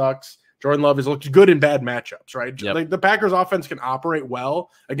defense sucks. Jordan Love has looked good in bad matchups, right? Yep. The Packers offense can operate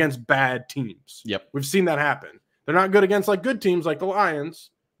well against bad teams. Yep. We've seen that happen. They're not good against good teams like the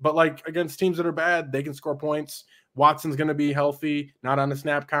Lions, but against teams that are bad, they can score points. Watson's going to be healthy, not on a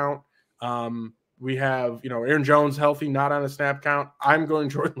snap count. We have, Aaron Jones healthy, not on a snap count. I'm going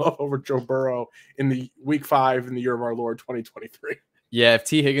Jordan Love over Joe Burrow in the week 5 in the year of our Lord 2023. Yeah, if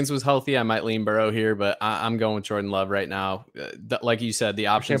T. Higgins was healthy, I might lean Burrow here, but I'm going with Jordan Love right now. Like you said, the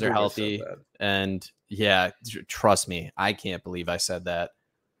options are healthy. And trust me, I can't believe I said that.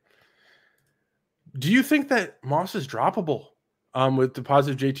 Do you think that Moss is droppable with the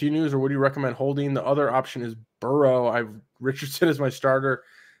positive JT news, or would you recommend holding? The other option is Burrow. I've Richardson as my starter.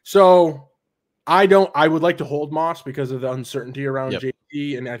 So I would like to hold Moss because of the uncertainty around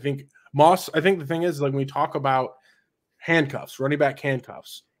JT. And I think the thing is, when we talk about handcuffs, running back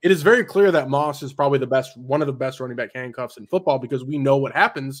handcuffs, it is very clear that Moss is probably one of the best running back handcuffs in football because we know what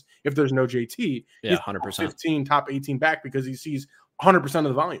happens if there's no JT. Yeah, 100%. Top 18 back because he sees 100% of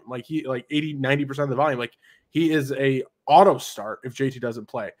the volume, 80, 90% of the volume. He is a auto start if JT doesn't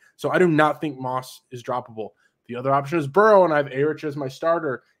play. So I do not think Moss is droppable. The other option is Burrow, and I have A-Rich as my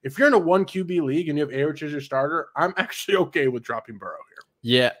starter. If you're in a 1 QB league and you have A-Rich as your starter, I'm actually okay with dropping Burrow here.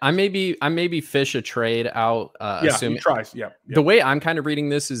 Yeah, I maybe fish a trade out. He tries. Yeah. The way I'm kind of reading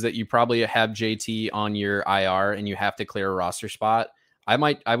this is that you probably have JT on your IR and you have to clear a roster spot.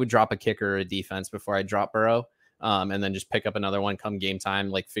 I would drop a kicker or a defense before I drop Burrow, and then just pick up another one come game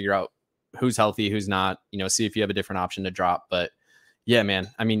time. Figure out who's healthy, who's not. See if you have a different option to drop. But yeah, man.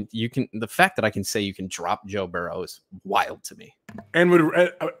 I mean, the fact that I can say you can drop Joe Burrow is wild to me.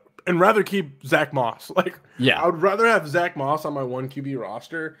 And rather keep Zach Moss. I would rather have Zach Moss on my 1 QB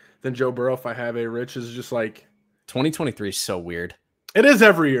roster than Joe Burrow if I have a Rich. Is just 2023 is so weird. It is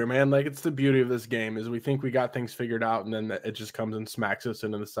every year, man. It's the beauty of this game is we think we got things figured out, and then it just comes and smacks us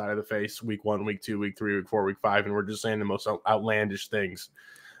into the side of the face week 1, week 2, week 3, week 4, week 5, and we're just saying the most outlandish things.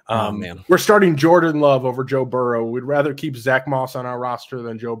 Man. We're starting Jordan Love over Joe Burrow. We'd rather keep Zach Moss on our roster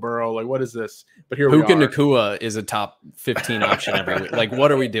than Joe Burrow. What is this? But here Puka we are. Nacua is a top 15 option every week.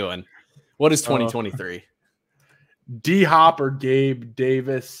 What are we doing? What is 2023? D-Hop or Gabe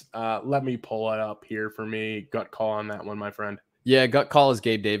Davis? Let me pull it up here for me. Gut call on that one, my friend. Yeah, gut call is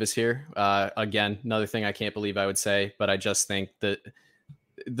Gabe Davis here. Again, another thing I can't believe I would say, but I just think that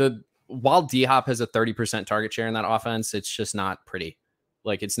while D-Hop has a 30% target share in that offense, it's just not pretty.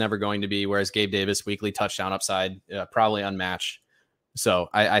 It's never going to be, whereas Gabe Davis, weekly touchdown upside, probably unmatched. So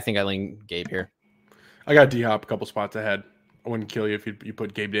I think I lean Gabe here. I got D-Hop a couple spots ahead. I wouldn't kill you if you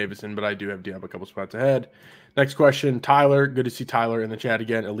put Gabe Davis in, but I do have D-Hop a couple spots ahead. Next question, Tyler. Good to see Tyler in the chat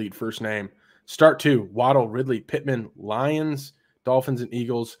again. Elite first name. Start 2, Waddle, Ridley, Pittman, Lions, Dolphins, and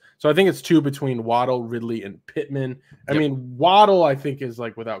Eagles. So I think it's 2 between Waddle, Ridley, and Pittman. I mean, Waddle, I think, is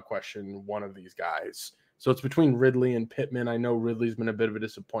without question one of these guys. So it's between Ridley and Pittman. I know Ridley's been a bit of a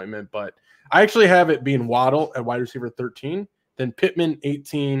disappointment, but I actually have it being Waddle at wide receiver 13, then Pittman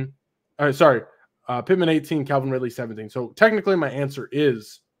 18. Pittman 18, Calvin Ridley 17. So technically my answer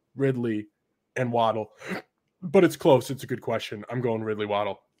is Ridley and Waddle, but it's close. It's a good question. I'm going Ridley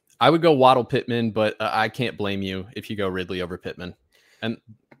Waddle. I would go Waddle Pittman, but I can't blame you if you go Ridley over Pittman. And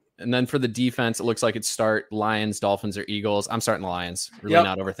then for the defense, it looks like it's start Lions, Dolphins, or Eagles. I'm starting the Lions. Really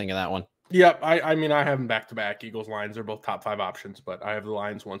not overthinking that one. Yep. I mean, I have them back-to-back. Eagles, Lions are both top 5 options, but I have the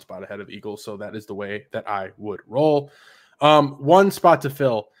Lions one spot ahead of Eagles, so that is the way that I would roll. One spot to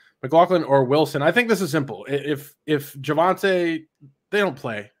fill, McLaughlin or Wilson. I think this is simple. If Javonte, they don't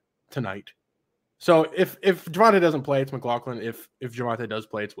play tonight. So if Javonte doesn't play, it's McLaughlin. If Javonte does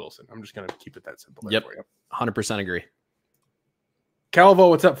play, it's Wilson. I'm just going to keep it that simple. Yep, 100% agree. Calvo,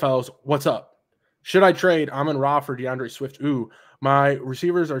 what's up, fellas? What's up? Should I trade Amon-Ra for DeAndre Swift? Ooh, my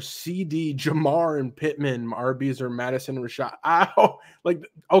receivers are CD, Jamar, and Pittman. My RBs are Madison and Rashad. Ow.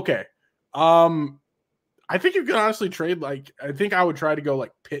 Okay. I think you can honestly trade, I think I would try to go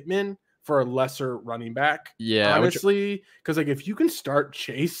Pittman for a lesser running back. Yeah. Honestly, because if you can start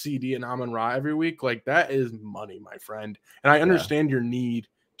Chase, CD, and Amon-Ra every week, that is money, my friend. And I understand your need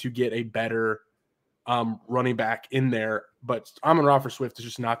to get a better running back in there, but Amon-Ra for Swift is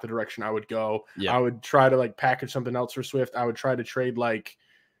just not the direction I would go. I would try to package something else for Swift. I would try to trade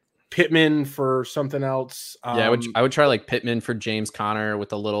Pittman for something else. I would try Pittman for James Conner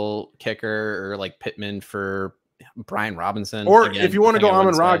with a little kicker, or Pittman for Brian Robinson. Or again, if you want to go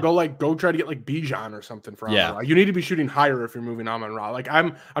Amon-Ra, go try to get Bijan or something for Amon-Ra. You need to be shooting higher if you're moving Amon-Ra.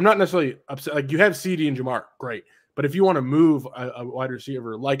 I'm not necessarily upset. You have CD and Jamar, great. But if you want to move a wide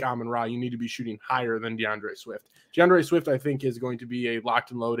receiver like Amon-Ra, you need to be shooting higher than DeAndre Swift. DeAndre Swift, I think, is going to be a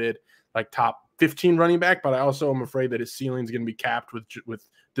locked and loaded, top 15 running back. But I also am afraid that his ceiling is going to be capped with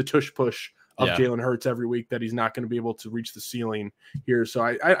the tush push of Jalen Hurts every week, that he's not going to be able to reach the ceiling here. So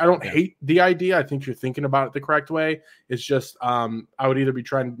I don't hate the idea. I think you're thinking about it the correct way. It's just I would either be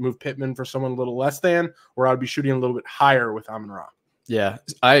trying to move Pittman for someone a little less than, or I would be shooting a little bit higher with Amon-Ra. Yeah,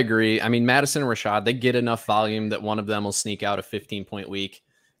 I agree. I mean, Madison and Rashad, they get enough volume that one of them will sneak out a 15-point week.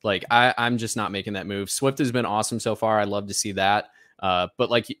 I'm just not making that move. Swift has been awesome so far. I'd love to see that. But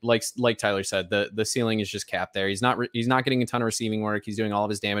like Tyler said, the ceiling is just capped there. He's not getting a ton of receiving work. He's doing all of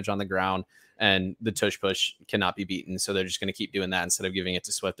his damage on the ground, and the tush push cannot be beaten. So they're just going to keep doing that instead of giving it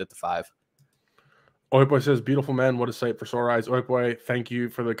to Swift at the 5. Oipoi says, beautiful man. What a sight for sore eyes. Oipoi, thank you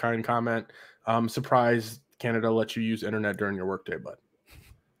for the kind comment. Surprised Canada let you use internet during your workday, bud.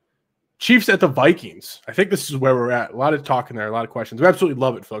 Chiefs at the Vikings. I think this is where we're at. A lot of talking there, a lot of questions. We absolutely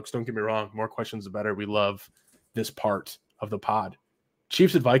love it, folks. Don't get me wrong. More questions, the better. We love this part of the pod.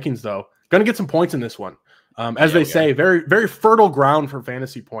 Chiefs at Vikings, though, going to get some points in this one. They say, very, very fertile ground for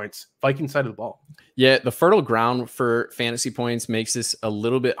fantasy points. Viking side of the ball. Yeah, the fertile ground for fantasy points makes this a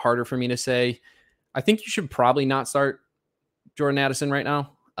little bit harder for me to say. I think you should probably not start Jordan Addison right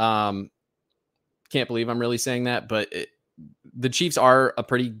now. Can't believe I'm really saying that, but the Chiefs are a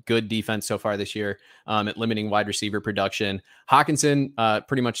pretty good defense so far this year at limiting wide receiver production. Hawkinson,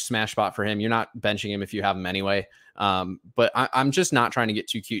 pretty much smash spot for him. You're not benching him if you have him anyway. But I'm just not trying to get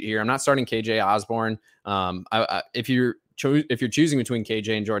too cute here. I'm not starting KJ Osborne. If you're choosing between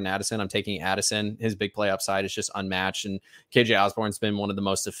KJ and Jordan Addison, I'm taking Addison. His big play upside is just unmatched, and KJ Osborne's been one of the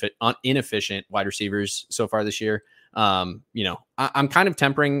most inefficient wide receivers so far this year. I'm kind of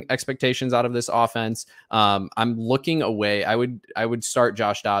tempering expectations out of this offense. I'm looking away. I would start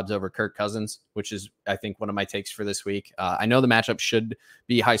Josh Dobbs over Kirk Cousins, which is, I think, one of my takes for this week. I know the matchup should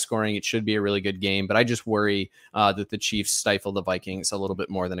be high scoring. It should be a really good game, but I just worry that the Chiefs stifle the Vikings a little bit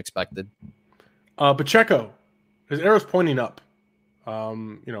more than expected. Pacheco, his arrow's pointing up.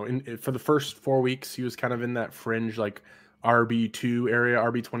 For the first 4 weeks, he was kind of in that fringe, RB2 area,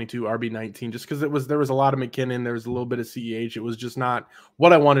 RB22, RB19, just because there was a lot of McKinnon, there was a little bit of CEH. It was just not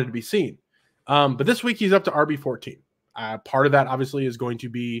what I wanted to be seen. But this week he's up to RB14. Part of that obviously is going to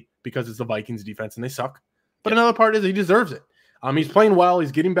be because it's the Vikings defense and they suck. But another part is he deserves it. He's playing well.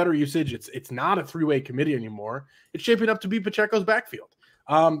 He's getting better usage. It's not a three-way committee anymore. It's shaping up to be Pacheco's backfield.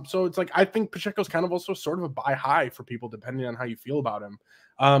 So it's I think Pacheco's kind of also sort of a buy high for people, depending on how you feel about him.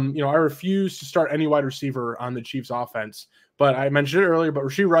 I refuse to start any wide receiver on the Chiefs offense, but I mentioned it earlier, but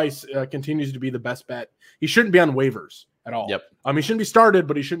Rashee Rice continues to be the best bet. He shouldn't be on waivers at all. Yep. He shouldn't be started,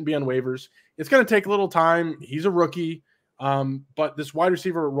 but he shouldn't be on waivers. It's going to take a little time. He's a rookie. But this wide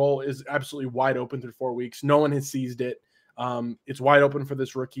receiver role is absolutely wide open through 4 weeks. No one has seized it. It's wide open for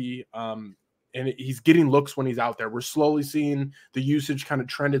this rookie. And he's getting looks when he's out there. We're slowly seeing the usage kind of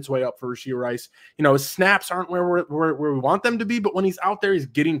trend its way up for Rashee Rice. His snaps aren't where we want them to be, but when he's out there, he's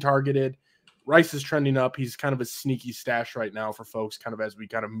getting targeted. Rice is trending up. He's kind of a sneaky stash right now for folks, kind of as we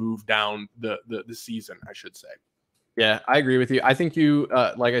kind of move down the season, I should say. Yeah, I agree with you. I think you,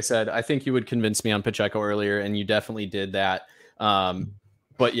 like I said, I think you would convince me on Pacheco earlier, and you definitely did that.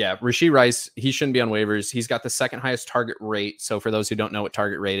 But yeah, Rashee Rice, he shouldn't be on waivers. He's got the second highest target rate. So for those who don't know what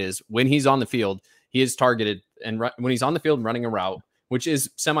target rate is, when he's on the field, he is targeted, and when he's on the field running a route, which is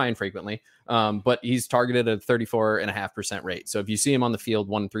semi-infrequently, but he's targeted at a 34.5% rate. So if you see him on the field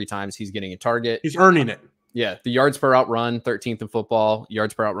 1-3 times, he's getting a target. He's earning it. Yeah, the yards per out run, 13th in football.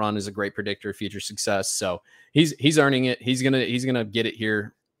 Yards per out run is a great predictor of future success. So he's earning it. He's gonna get it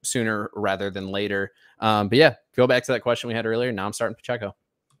here sooner rather than later. But yeah, go back to that question we had earlier. Now I'm starting Pacheco.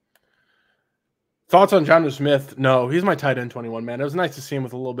 Thoughts on Jonnu Smith? No, he's my tight end 21, man. It was nice to see him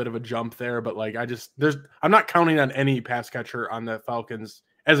with a little bit of a jump there, but like I'm not counting on any pass catcher on the Falcons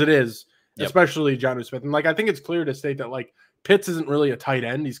as it is, especially Jonnu Smith. And like I think it's clear to state that like Pitts isn't really a tight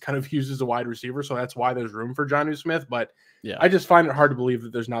end. He's kind of used as a wide receiver, so that's why there's room for Jonnu Smith. But yeah, I just find it hard to believe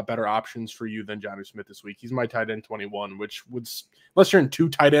that there's not better options for you than Jonnu Smith this week. He's my tight end 21, which would, unless you're in 2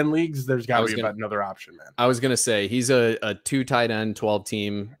 tight end leagues, there's got to be about another option, man. I was gonna say he's a 2 tight end 12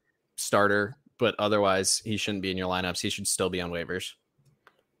 team starter, but otherwise he shouldn't be in your lineups. He should still be on waivers.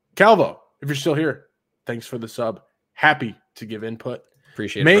 Calvo, if you're still here, thanks for the sub. Happy to give input.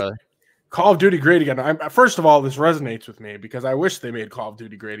 Appreciate it, brother. Call of Duty great again. First of all, this resonates with me because I wish they made Call of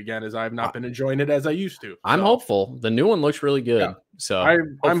Duty great again, as I've not been enjoying it as I used to. I'm hopeful. The new one looks really good. Yeah. So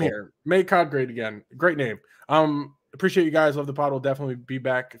I'm here. Make COD great again. Great name. Appreciate you guys. Love the pod. We'll definitely be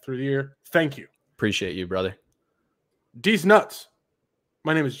back through the year. Thank you. Appreciate you, brother. D's nuts.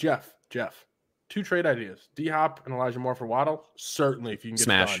 My name is Jeff. 2 trade ideas. D-Hop and Elijah Moore for Waddle. Certainly, if you can get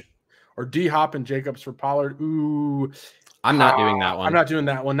Smash. It done. Or D-Hop and Jacobs for Pollard. Ooh. I'm not doing that one. I'm not doing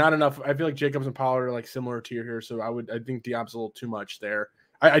that one. Not enough. I feel like Jacobs and Pollard are like similar tier here, so I think D-Hop's a little too much there.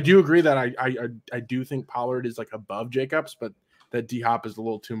 I do agree that I do think Pollard is like above Jacobs, but that D-Hop is a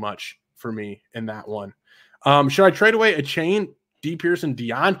little too much for me in that one. Should I trade away a chain, D. Pearson,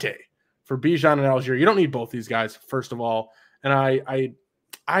 Deontay for Bijan and Algier? You don't need both these guys, first of all. And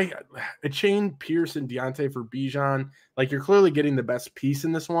a chain Pearson, Deontay for Bijan, like you're clearly getting the best piece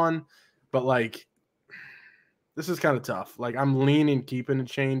in this one, but like this is kind of tough. Like I'm leaning keeping a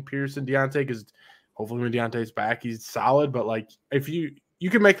chain Pearson, Deontay, because hopefully when Deontay's back, he's solid. But like if you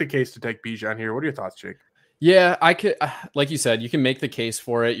can make the case to take Bijan here. What are your thoughts, Jake? Yeah, I could, like you said, you can make the case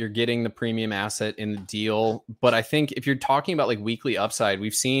for it. You're getting the premium asset in the deal. But I think if you're talking about like weekly upside,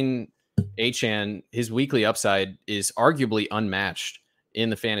 we've seen Achane, his weekly upside is arguably unmatched in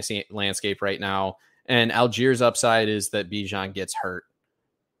the fantasy landscape right now. And Algier's upside is that Bijan gets hurt.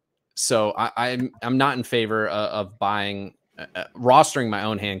 So I'm not in favor of buying, rostering my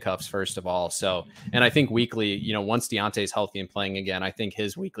own handcuffs, first of all. So, and I think weekly, once Deontay's healthy and playing again, I think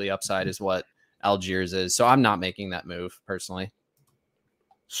his weekly upside is what Algiers is. So I'm not making that move personally.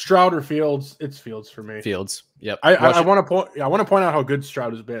 Stroud or Fields? It's Fields for me. Fields. Yep. I want to point out how good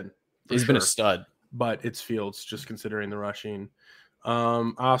Stroud has been. He's been a stud, but it's Fields just considering the rushing.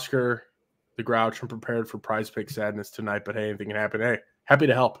 Oscar, the Grouch, I'm prepared for prize pick sadness tonight, but hey, anything can happen. Hey, happy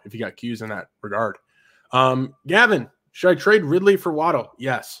to help if you got cues in that regard. Gavin, should I trade Ridley for Waddle?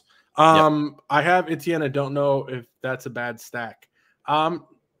 Yes. I have Etienne. I don't know if that's a bad stack.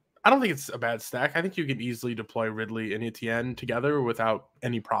 I don't think it's a bad stack. I think you can easily deploy Ridley and Etienne together without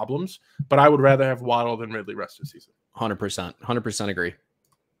any problems, but I would rather have Waddle than Ridley rest of the season. 100% agree.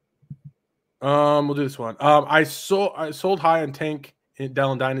 We'll do this one. I sold high on Tank in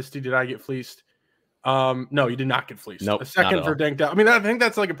Dell and Dynasty. Did I get fleeced? No, you did not get fleeced. Nope, a second for Tank Dell. I mean, I think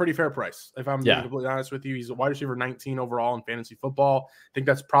that's like a pretty fair price. If I'm being completely honest with you, he's a wide receiver 19 overall in fantasy football. I think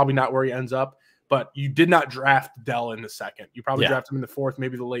that's probably not where he ends up. But you did not draft Dell in the second. You probably drafted him in the 4th,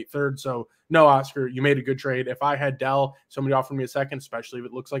 maybe the late 3rd. So no, Oscar, you made a good trade. If I had Dell, somebody offered me a second, especially if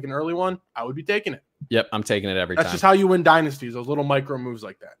it looks like an early one, I would be taking it. Yep, I'm taking it every time. That's just how you win dynasties, those little micro moves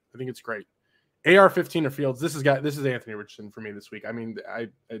like that. I think it's great. AR-15 or Fields. This is Anthony Richardson for me this week. I mean,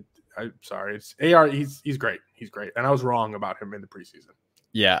 I'm sorry. It's AR. He's great. He's great. And I was wrong about him in the preseason.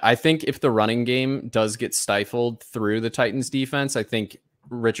 Yeah, I think if the running game does get stifled through the Titans defense, I think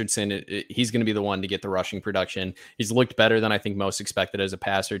Richardson, he's going to be the one to get the rushing production. He's looked better than I think most expected as a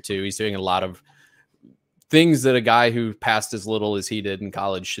passer too. He's doing a lot of things that a guy who passed as little as he did in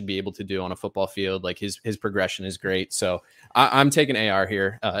college should be able to do on a football field. Like his progression is great. So I'm taking AR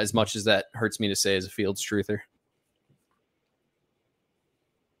here, as much as that hurts me to say as a Fields truther.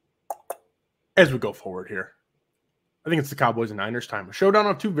 As we go forward here, I think it's the Cowboys and Niners time. A showdown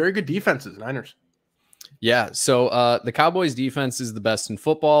of 2 very good defenses. Niners. Yeah, so the Cowboys defense is the best in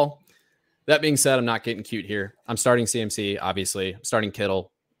football. That being said, I'm not getting cute here. I'm starting CMC, obviously. I'm starting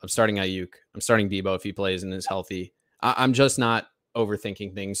Kittle. I'm starting Ayuk. I'm starting Debo if he plays and is healthy. I'm just not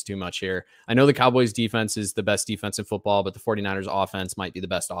overthinking things too much here. I know the Cowboys defense is the best defense in football, but the 49ers offense might be the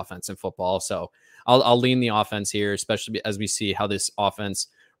best offense in football. So I'll lean the offense here, especially as we see how this offense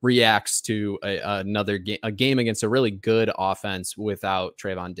reacts to a game against a really good offense without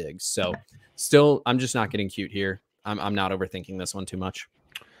Trayvon Diggs. So still, I'm just not getting cute here. I'm not overthinking this one too much.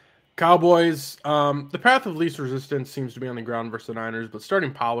 Cowboys, the path of least resistance seems to be on the ground versus the Niners, but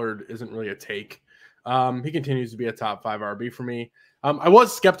starting Pollard isn't really a take. He continues to be a top 5 RB for me. I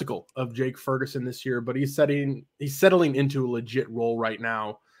was skeptical of Jake Ferguson this year, but he's settling into a legit role right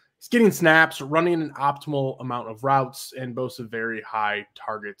now. He's getting snaps, running an optimal amount of routes, and boasts of very high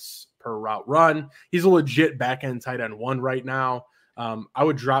targets per route run. He's a legit back-end tight end 1 right now. I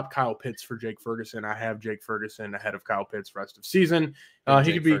would drop Kyle Pitts for Jake Ferguson. I have Jake Ferguson ahead of Kyle Pitts rest of season.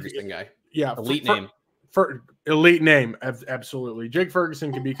 He could be Ferguson guy. Yeah, elite name. For elite name, absolutely. Jake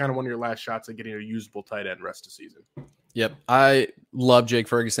Ferguson could be kind of one of your last shots at getting a usable tight end rest of season. Yep, I love Jake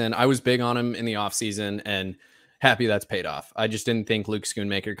Ferguson. I was big on him in the offseason and happy that's paid off. I just didn't think Luke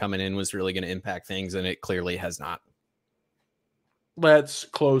Schoonmaker coming in was really going to impact things, and it clearly has not. Let's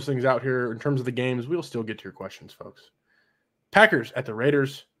close things out here. In terms of the games, we'll still get to your questions, folks. Packers at the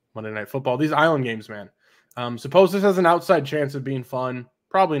Raiders, Monday Night Football. These island games, man. Suppose this has an outside chance of being fun.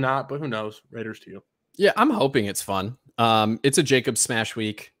 Probably not, but who knows? Raiders to you. Yeah, I'm hoping it's fun. It's a Jacobs smash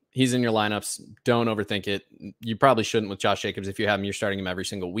week. He's in your lineups. Don't overthink it. You probably shouldn't with Josh Jacobs. If you have him, you're starting him every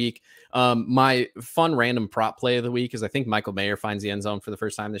single week. My fun random prop play of the week is I think Michael Mayer finds the end zone for the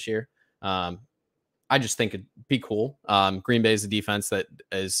first time this year. I just think it'd be cool. Green Bay is a defense that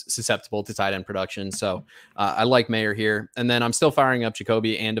is susceptible to tight end production. So I like Mayer here. And then I'm still firing up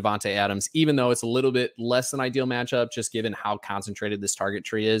Jacoby and Devontae Adams, even though it's a little bit less than ideal matchup, just given how concentrated this target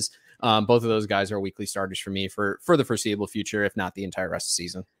tree is. Both of those guys are weekly starters for me for the foreseeable future, if not the entire rest of the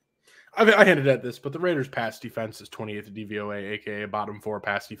season. I hinted at this, but the Raiders' pass defense is 28th DVOA, aka bottom 4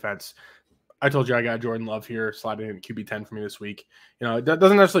 pass defense. I told you I got Jordan Love here, sliding in QB 10 for me this week. You know, it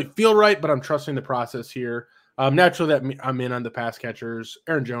doesn't necessarily feel right, but I'm trusting the process here. Naturally, that I'm in on the pass catchers.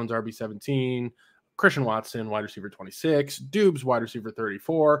 Aaron Jones, RB 17. Christian Watson, wide receiver 26. Dubes, wide receiver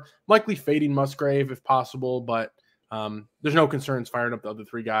 34. Likely fading Musgrave if possible, but there's no concerns firing up the other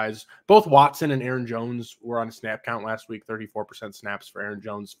 3 guys. Both Watson and Aaron Jones were on a snap count last week, 34% snaps for Aaron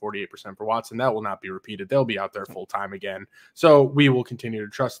Jones, 48% for Watson. That will not be repeated. They'll be out there full time again. So we will continue to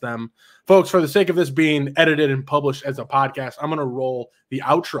trust them. Folks, for the sake of this being edited and published as a podcast, I'm going to roll the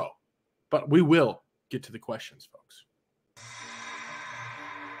outro, but we will get to the questions, folks.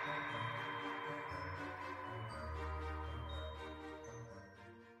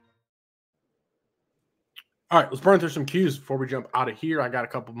 All right, let's burn through some cues before we jump out of here. I got a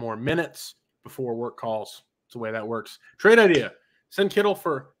couple more minutes before work calls. That's the way that works. Trade idea. Send Kittle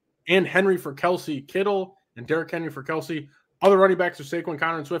and Henry for Kelsey. Kittle and Derrick Henry for Kelsey. Other running backs are Saquon,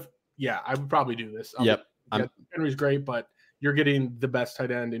 Connor, and Swift. Yeah, I would probably do this. Yep. Henry's great, but you're getting the best tight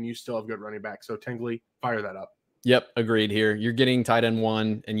end and you still have good running backs. So Tingley, fire that up. Yep, agreed here. You're getting tight end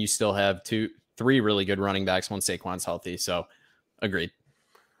 1, and you still have 3 really good running backs once Saquon's healthy. So agreed.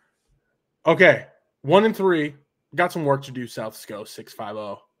 Okay. 1 and 3. Got some work to do. Souths go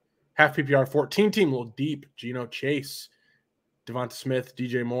 6-5-0. Half PPR 14 team, a little deep. Geno, Chase, Devonta Smith,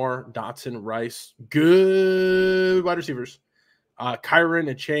 DJ Moore, Dotson, Rice. Good wide receivers.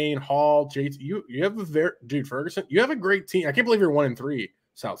 Kyron, Achane, Hall, JT. You have a Ferguson. You have a great team. I can't believe you're 1 and 3.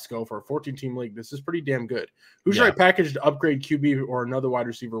 Souths go for a 14-team league. This is pretty damn good. Who should I package to upgrade QB or another wide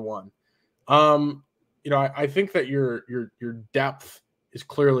receiver 1? I think that your depth is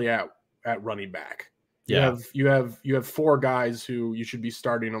clearly at running back. You have 4 guys who you should be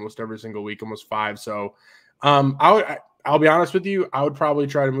starting almost every single week, almost 5. So I'll be honest with you, I would probably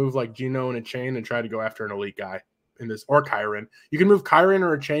try to move like Geno and Achane and try to go after an elite guy in this, or Kyron. You can move Kyron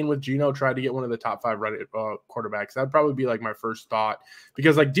or Achane with Geno, try to get one of the top 5 quarterbacks. That'd probably be like my first thought,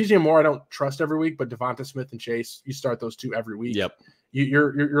 because like DJ Moore I don't trust every week, but Devonta Smith and Chase, you start those 2 every week. Yep.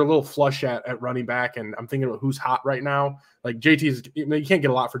 You're a little flush at running back, and I'm thinking about who's hot right now. Like JT's, you can't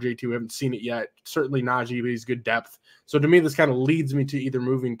get a lot for JT. We haven't seen it yet. Certainly Najee, but he's good depth. So to me, this kind of leads me to either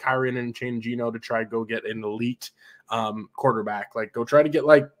moving Kyron and Achane Geno to try to go get an elite quarterback. Like go try to get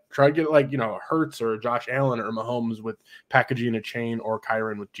Hurts or Josh Allen or Mahomes with packaging Achane, or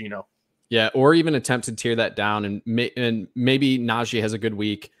Kyron with Geno. Yeah, or even attempt to tear that down, and maybe Najee has a good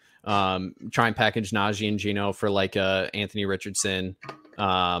week. Try and package Najee and Geno for like Anthony Richardson,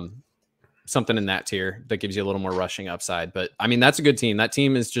 something in that tier that gives you a little more rushing upside. But I mean, that's a good team. That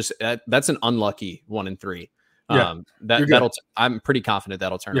team is just that's an unlucky 1 and 3. Yeah, I'm pretty confident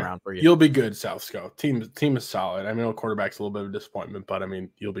that'll turn around for you. You'll be good, South Scout. Team is solid. I mean, the quarterback's a little bit of a disappointment, but I mean,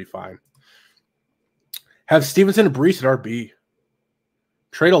 you'll be fine. Have Stevenson and Brees at RB.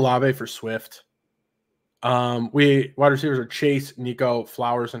 Trade Olave for Swift. We wide receivers are Chase, Nico,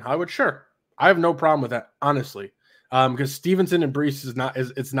 Flowers, and Hollywood. Sure, I have no problem with that, honestly. Because Stevenson and Brees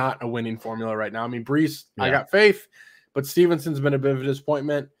it's not a winning formula right now. I mean, Brees, I got faith, but Stevenson's been a bit of a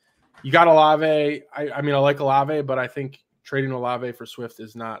disappointment. You got Olave. I mean, I like Olave, but I think trading Olave for Swift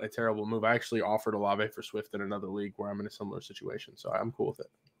is not a terrible move. I actually offered Olave for Swift in another league where I'm in a similar situation, so I'm cool with it.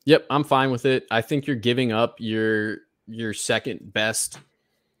 Yep, I'm fine with it. I think you're giving up your second best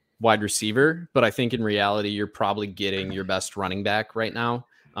wide receiver, but I think in reality you're probably getting your best running back right now.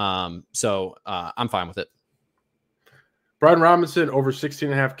 So I'm fine with it. Brian Robinson over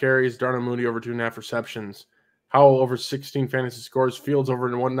 16.5 carries. Darnell Mooney over 2.5 receptions. Howell over 16 fantasy scores. Fields over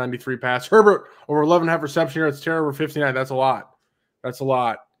 193 pass. Herbert over 11.5 reception yards. Terry over 59. That's a lot.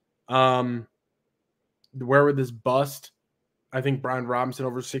 Where would this bust? I think Brian Robinson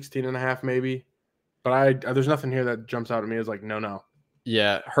over 16.5 maybe. But there's nothing here that jumps out at me as like, no.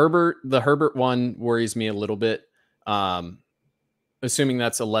 Yeah, the Herbert one worries me a little bit. Assuming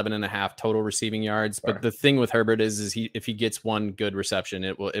that's 11.5 total receiving yards. But the thing with Herbert is if he gets one good reception,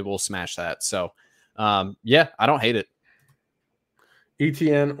 it will smash that. So yeah, I don't hate it.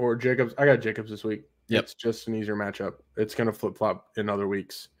 ETN or Jacobs. I got Jacobs this week. Yep. It's just an easier matchup. It's going to flip-flop in other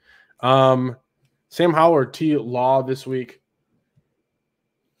weeks. Sam Howell or T. Law this week.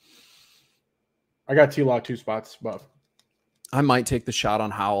 I got T. Law 2 spots above. I might take the shot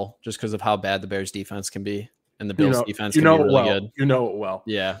on Howell just because of how bad the Bears defense can be. And the Bills defense can be really good. You know it well.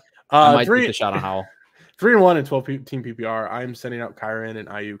 Yeah. I might take the shot on Howell. 3-1 in 12-team PPR. I'm sending out Kyren and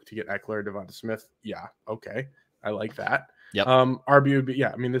Ayuk to get Eckler, Devonta Smith. Yeah, okay. I like that. Yep. RB would be,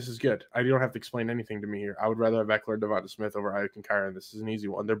 I mean, this is good. You don't have to explain anything to me here. I would rather have Eckler, Devonta Smith over Ayuk and Kyren. This is an easy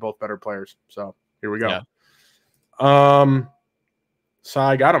one. They're both better players. So here we go. Yeah. So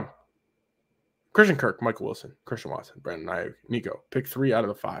I got him. Christian Kirk, Michael Wilson, Christian Watson, Brandon Ayuk, Nico. Pick 3 out of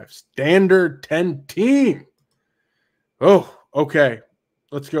the 5. Standard 10 team. Oh, okay.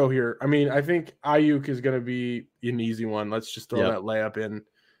 Let's go here. I mean, I think Ayuk is going to be an easy one. Let's just throw that layup in.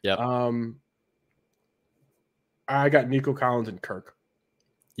 Yep. I got Nico Collins and Kirk.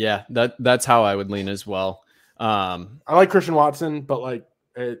 Yeah, that's how I would lean as well. I like Christian Watson, but like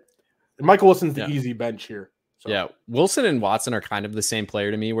Michael Wilson's the easy bench here. So. Yeah, Wilson and Watson are kind of the same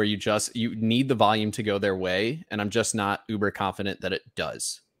player to me, where you need the volume to go their way, and I'm just not uber confident that it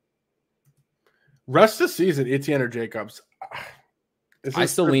does. Rest of the season, Etienne or Jacobs. I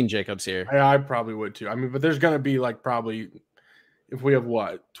still lean Jacobs here. I probably would too. I mean, but there's going to be like probably, if we have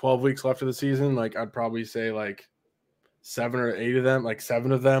 12 weeks left of the season, like I'd probably say like 7 or 8 of them, like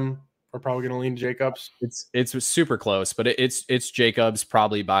 7 of them are probably going to lean Jacobs. It's super close, but it's Jacobs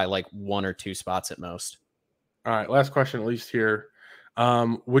probably by like 1 or 2 spots at most. All right, last question, at least here.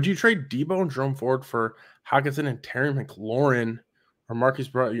 Would you trade Debo and Jerome Ford for Hockenson and Terry McLaurin or Marcus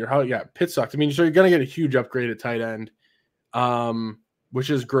Brown? Pitt sucked. I mean, so you're going to get a huge upgrade at tight end,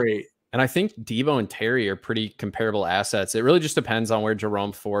 which is great. And I think Debo and Terry are pretty comparable assets. It really just depends on where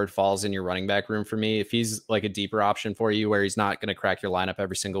Jerome Ford falls in your running back room for me. If he's like a deeper option for you where he's not going to crack your lineup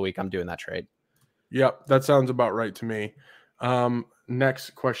every single week, I'm doing that trade. Yep, that sounds about right to me.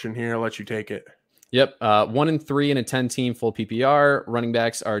 Next question here. I'll let you take it. Yep. 1-3 in a 10-team full PPR. Running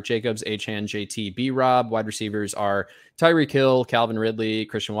backs are Jacobs, Achane, JT, B-Rob. Wide receivers are Tyreek Hill, Calvin Ridley,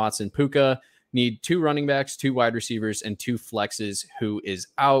 Christian Watson, Puka. Need 2 running backs, 2 wide receivers, and 2 flexes who is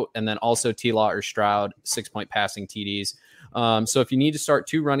out. And then also T-Law or Stroud, 6-point passing TDs. So if you need to start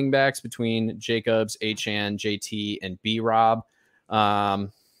 2 running backs between Jacobs, Achane, JT, and B-Rob,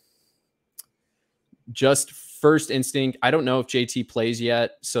 just first instinct, I don't know if JT plays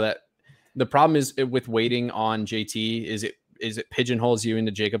yet. So that the problem is with waiting on JT is it pigeonholes you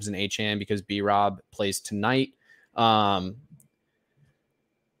into Jacobs and Achane because B-Rob plays tonight. Damn.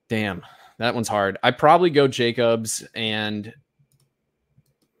 That one's hard. I probably go Jacobs and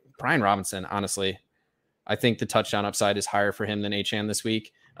Brian Robinson, honestly. I think the touchdown upside is higher for him than Achane this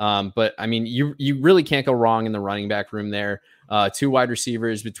week. But, I mean, you really can't go wrong in the running back room there. 2 wide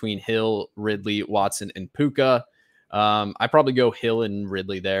receivers between Hill, Ridley, Watson, and Puka. I probably go Hill and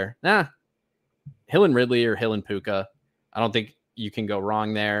Ridley there. Hill and Ridley or Hill and Puka. I don't think you can go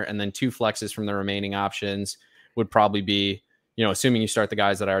wrong there. And then 2 flexes from the remaining options would probably be, assuming you start the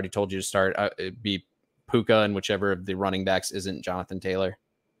guys that I already told you to start, it'd be Puka and whichever of the running backs isn't Jonathan Taylor.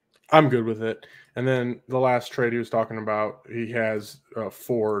 I'm good with it. And then the last trade he was talking about, he has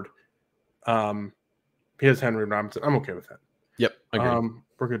Ford. He has Henry Robinson. I'm okay with that. Yep. Agreed.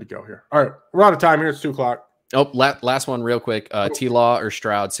 We're good to go here. All right. We're out of time here. It's 2:00. Oh, last one real quick. T-Law or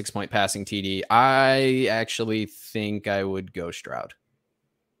Stroud, 6-point passing TD. I actually think I would go Stroud.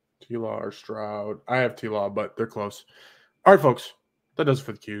 T-Law or Stroud. I have T-Law, but they're close. All right, folks. That does it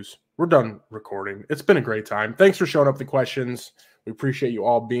for the Qs. We're done recording. It's been a great time. Thanks for showing up the questions. We appreciate you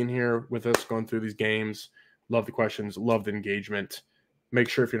all being here with us, going through these games. Love the questions. Love the engagement. Make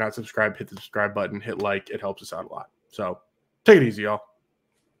sure if you're not subscribed, hit the subscribe button, hit like. It helps us out a lot. So take it easy, y'all.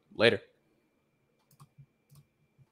 Later.